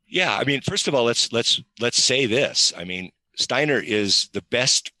 Yeah, I mean, first of all, let's say this. I mean, Steiner is the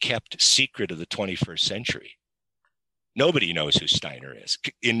best kept secret of the 21st century. Nobody knows who Steiner is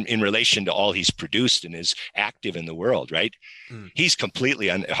in relation to all he's produced and is active in the world, right? Mm. He's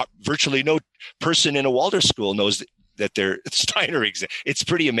completely virtually no person in a Waldorf school knows that Steiner exists. It's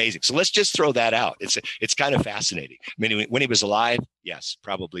pretty amazing. So let's just throw that out. It's kind of fascinating. I mean, when he was alive, yes,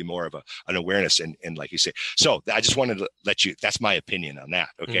 probably more of an awareness and like you say. So I just wanted to that's my opinion on that.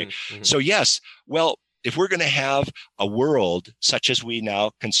 Okay. Mm-hmm. So yes, well, if we're going to have a world such as we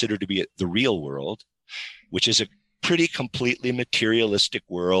now consider to be the real world, which is a pretty completely materialistic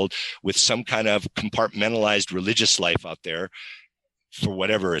world with some kind of compartmentalized religious life out there, for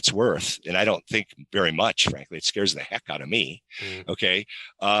whatever it's worth. And I don't think very much, frankly. It scares the heck out of me. Mm. Okay.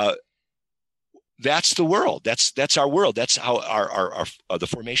 That's the world. That's our world. That's how our the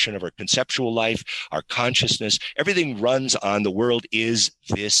formation of our conceptual life, our consciousness, everything runs on the world is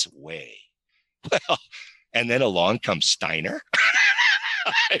this way. Well, and then along comes Steiner.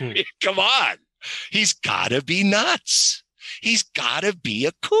 I mean, come on. He's got to be nuts. He's got to be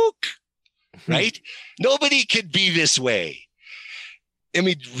a kook. right? Nobody could be this way. I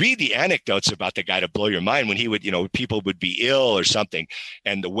mean, read the anecdotes about the guy to blow your mind when he would, people would be ill or something.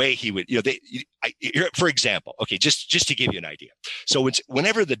 And the way he would, for example, okay, just to give you an idea. So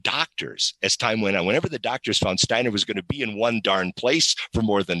whenever the doctors, as time went on, whenever the doctors found Steiner was going to be in one darn place for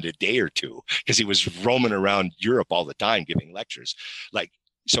more than a day or two, because he was roaming around Europe all the time giving lectures,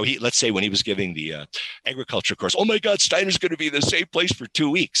 so let's say when he was giving the agriculture course, oh my God, Steiner's going to be in the same place for 2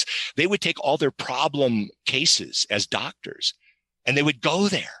 weeks. They would take all their problem cases as doctors and they would go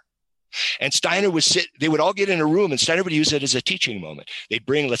there. And Steiner they would all get in a room and Steiner would use it as a teaching moment. They'd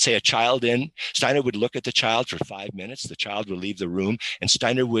bring, let's say, a child in. Steiner would look at the child for 5 minutes. The child would leave the room and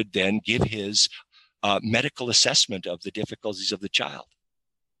Steiner would then give his medical assessment of the difficulties of the child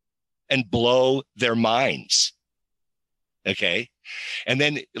and blow their minds. Okay. And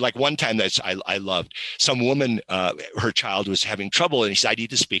then like one time I loved, some woman, her child was having trouble and he said, I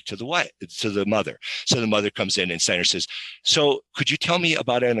need to speak to the mother. So the mother comes in and Steiner says, so could you tell me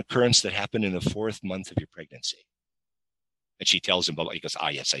about an occurrence that happened in the 4th month of your pregnancy? And she tells him, he goes,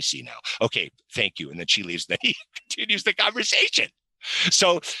 yes, I see now. Okay, thank you. And then she leaves. Then he continues the conversation.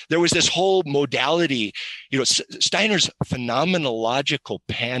 So there was this whole modality, Steiner's phenomenological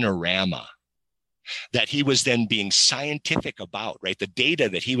panorama that he was then being scientific about, right? The data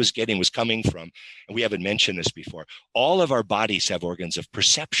that he was getting was coming from, and we haven't mentioned this before, all of our bodies have organs of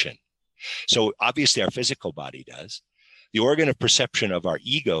perception. So obviously our physical body does. The organ of perception of our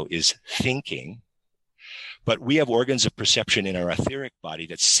ego is thinking, but we have organs of perception in our etheric body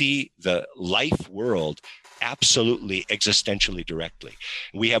that see the life world absolutely existentially directly.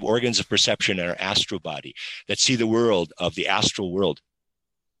 We have organs of perception in our astral body that see the world of the astral world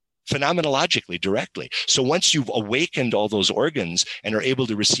phenomenologically directly. So once you've awakened all those organs and are able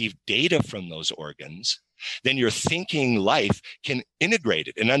to receive data from those organs, then your thinking life can integrate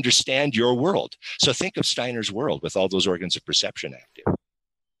it and understand your world. So think of Steiner's world with all those organs of perception active.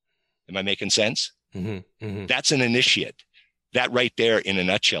 Am I making sense? Mm-hmm, mm-hmm. That's an initiate. That right there in a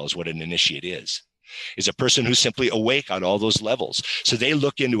nutshell is what an initiate is a person who's simply awake on all those levels. So they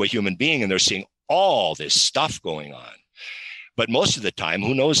look into a human being and they're seeing all this stuff going on. But most of the time,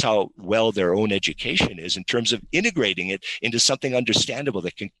 who knows how well their own education is in terms of integrating it into something understandable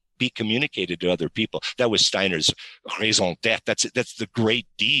that can be communicated to other people. That was Steiner's raison d'être. That's the great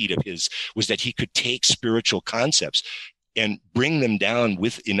deed of his, was that he could take spiritual concepts and bring them down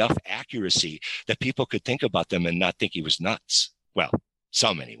with enough accuracy that people could think about them and not think he was nuts. Well,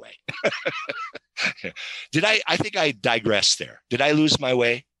 some anyway. I think I digressed there. Did I lose my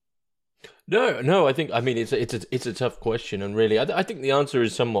way? No. I mean, it's a tough question, and really, I think the answer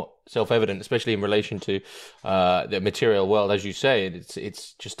is somewhat self-evident, especially in relation to the material world. As you say,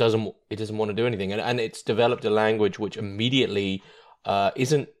 it doesn't want to do anything, and it's developed a language which immediately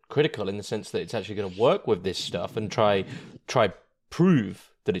isn't critical in the sense that it's actually going to work with this stuff and try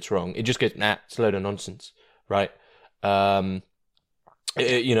prove that it's wrong. It just goes, it's a load of nonsense, right? For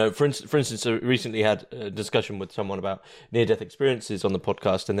instance, I recently had a discussion with someone about near-death experiences on the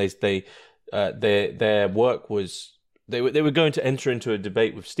podcast, and their work was they were going to enter into a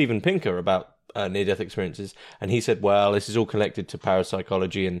debate with Steven Pinker about near-death experiences, and he said, "Well, this is all connected to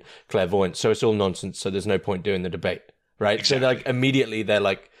parapsychology and clairvoyance, so it's all nonsense. So there's no point doing the debate, right?" Exactly. So immediately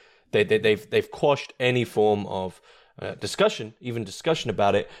they're they've quashed any form of discussion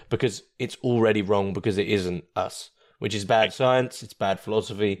about it because it's already wrong because it isn't us. Which is bad science, it's bad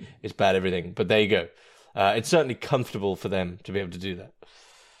philosophy, it's bad everything. But there you go. It's certainly comfortable for them to be able to do that.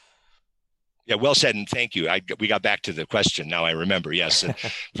 Yeah, well said, and thank you. We got back to the question. Now I remember, yes, and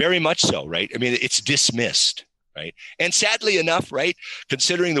very much so, right? I mean, it's dismissed, right? And sadly enough, right,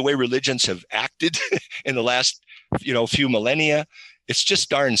 considering the way religions have acted in the last, few millennia, it's just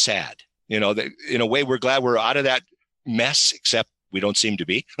darn sad. In a way, we're glad we're out of that mess, except we don't seem to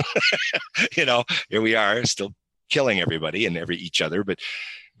be. Here we are, still killing everybody and each other,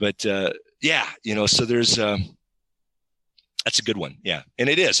 but yeah, so there's that's a good one. Yeah. And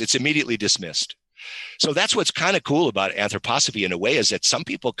it's immediately dismissed. So that's what's kind of cool about anthroposophy in a way, is that some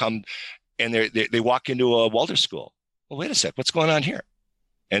people come and they walk into a Waldorf school. Well, wait a sec, what's going on here?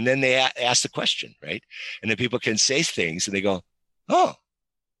 And then they ask the question, right? And then people can say things and they go, oh,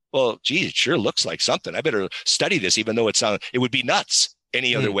 well, gee, it sure looks like something. I better study this, even though it would be nuts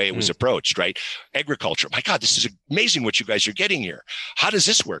any other way it was approached, right? Agriculture. My God, this is amazing what you guys are getting here. How does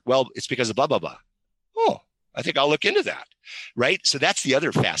this work? Well, it's because of blah, blah, blah. Oh, I think I'll look into that, right? So that's the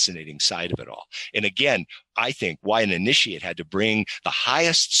other fascinating side of it all. And again, I think why an initiate had to bring the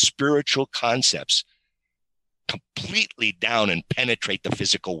highest spiritual concepts completely down and penetrate the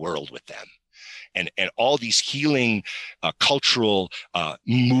physical world with them. and all these healing cultural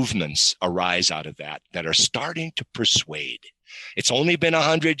movements arise out of that are starting to persuade. It's only been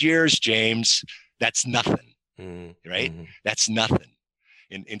 100 years, James. That's nothing, right? That's nothing.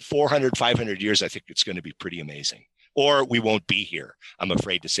 In 400, 500 years, I think it's going to be pretty amazing. Or we won't be here. I'm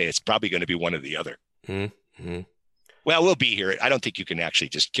afraid to say it's probably going to be one or the other. Well, we'll be here. I don't think you can actually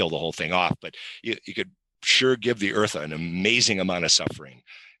just kill the whole thing off, but you could sure give the earth an amazing amount of suffering,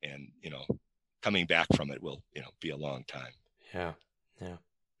 and coming back from it will be a long time.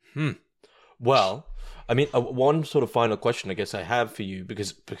 Well, I mean, one sort of final question I guess I have for you,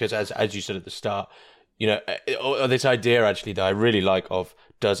 because as you said at the start, this idea actually that I really like of,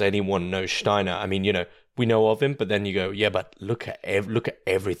 does anyone know Steiner? I mean, we know of him, but then you go, yeah, but look at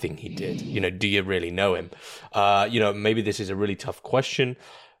everything he did. Do you really know him? Maybe this is a really tough question.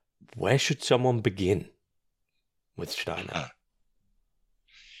 Where should someone begin with Steiner?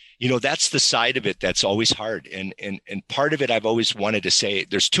 That's the side of it that's always hard. And part of it, I've always wanted to say,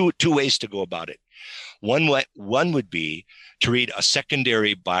 there's two ways to go about it. One would be to read a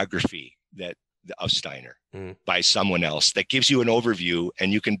secondary biography of Steiner by someone else that gives you an overview,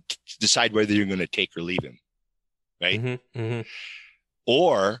 and you can decide whether you're going to take or leave him. Right.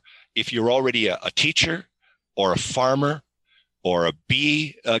 Or if you're already a teacher or a farmer or a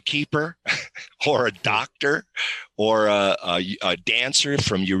bee keeper or a doctor or a dancer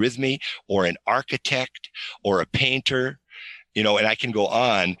from Eurythmy or an architect or a painter, and I can go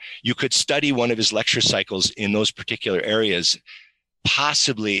on, you could study one of his lecture cycles in those particular areas,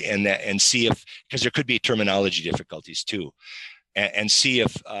 possibly, and see if, because there could be terminology difficulties too, and see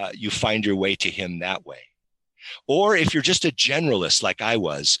if you find your way to him that way. Or if you're just a generalist like I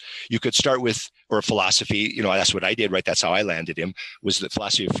was, you could start with, or philosophy, that's what I did, right? That's how I landed him, was the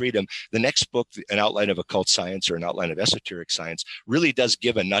Philosophy of Freedom. The next book, An Outline of Occult Science or An Outline of Esoteric Science, really does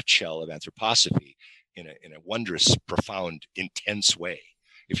give a nutshell of anthroposophy in a wondrous, profound, intense way.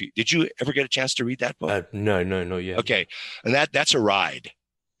 Did you ever get a chance to read that book? No, not yet. Okay. And that's a ride.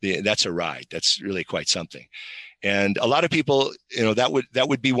 That's a ride. That's really quite something. And a lot of people, that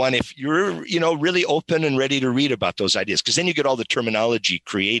would be one if you're, really open and ready to read about those ideas, because then you get all the terminology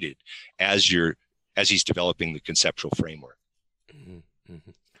created as he's developing the conceptual framework.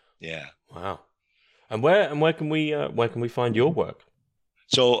 Yeah. Wow. And where can we find your work?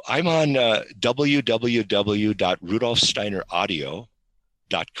 So I'm on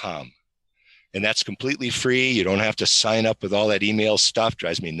www.rudolfsteineraudio.com. And that's completely free. You don't have to sign up with all that email stuff.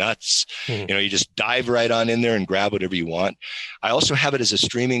 Drives me nuts. You just dive right on in there and grab whatever you want. I also have it as a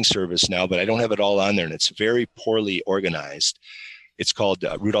streaming service now, but I don't have it all on there, and it's very poorly organized. It's called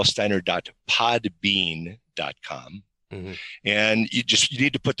rudolfsteiner.podbean.com. And you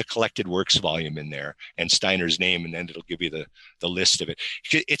need to put the collected works volume in there and Steiner's name, and then it'll give you the list of it.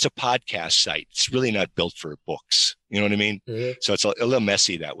 It's a podcast site. It's really not built for books. You know what I mean? So it's a little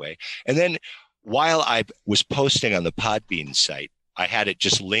messy that way. And then while I was posting on the Podbean site, I had it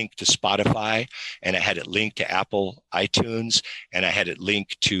just linked to Spotify, and I had it linked to Apple iTunes, and I had it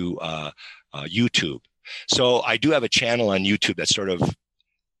linked to YouTube. So I do have a channel on YouTube that's sort of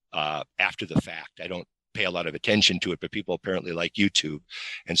after the fact. I don't pay a lot of attention to it, but people apparently like YouTube,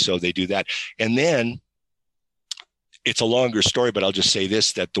 and so they do that. And then it's a longer story, but I'll just say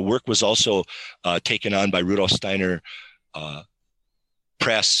this, that the work was also taken on by Rudolf Steiner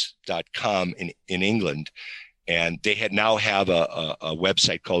Press.com in England, and they now have a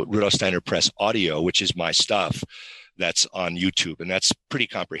website called Rudolf Steiner Press Audio, which is my stuff that's on YouTube, and that's pretty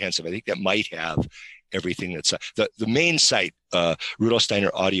comprehensive. I think that might have everything that's the main site,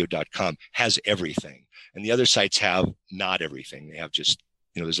 rudolfsteineraudio.com, has everything. And the other sites have not everything. They have just,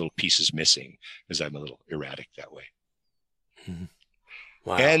 there's little pieces missing, because I'm a little erratic that way.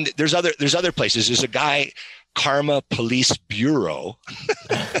 Wow. And there's other places. There's a guy, Karma Police Bureau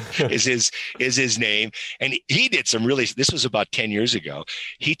is his name. And he did this was about 10 years ago.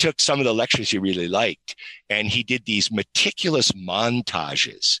 He took some of the lectures he really liked, and he did these meticulous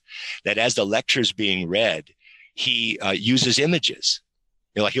montages that as the lecture's being read, he uses images.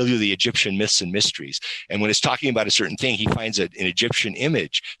 Like he'll do the Egyptian myths and mysteries. And when it's talking about a certain thing, he finds an Egyptian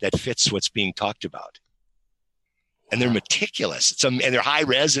image that fits what's being talked about. And they're meticulous. And they're high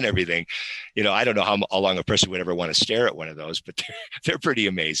res and everything. I don't know how long a person would ever want to stare at one of those, but they're pretty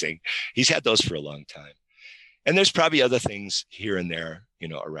amazing. He's had those for a long time. And there's probably other things here and there,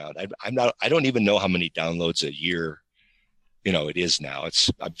 around. I don't even know how many downloads a year it is now. It's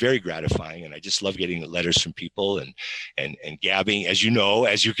very gratifying, and I just love getting letters from people and gabbing, as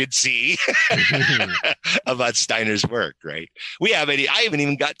you can see, about Steiner's work. Right? I haven't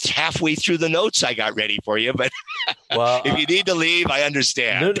even got halfway through the notes I got ready for you, but well, if you need to leave, I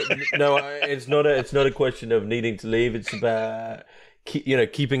understand. No, it's not a question of needing to leave. It's about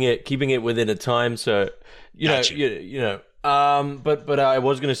keeping it within a time. So gotcha. But I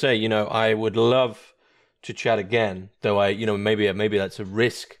was going to say, I would love to chat again, though maybe that's a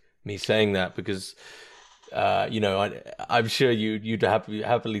risk, me saying that, because I'm sure you'd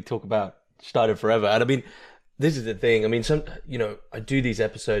happily talk about Steiner forever. And I mean, this is the thing. I mean, I do these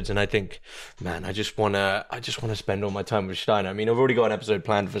episodes and I think, man, I just want to spend all my time with Steiner. I mean, I've already got an episode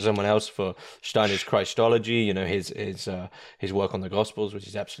planned for someone else for Steiner's Christology, his work on the Gospels, which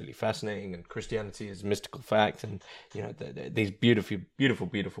is absolutely fascinating, and Christianity is mystical fact, and, these beautiful, beautiful,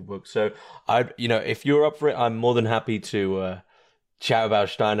 beautiful books. So if you're up for it, I'm more than happy to chat about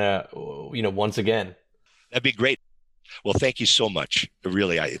Steiner, once again. That'd be great. Well, thank you so much.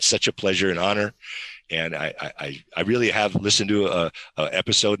 Really, it's such a pleasure and honor. And I really have listened to a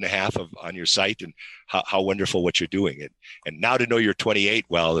episode and a half on your site, and how wonderful what you're doing. And now to know you're 28,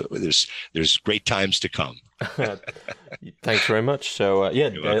 well, there's great times to come. Thanks very much. So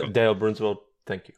Dale Brunsvold, thank you.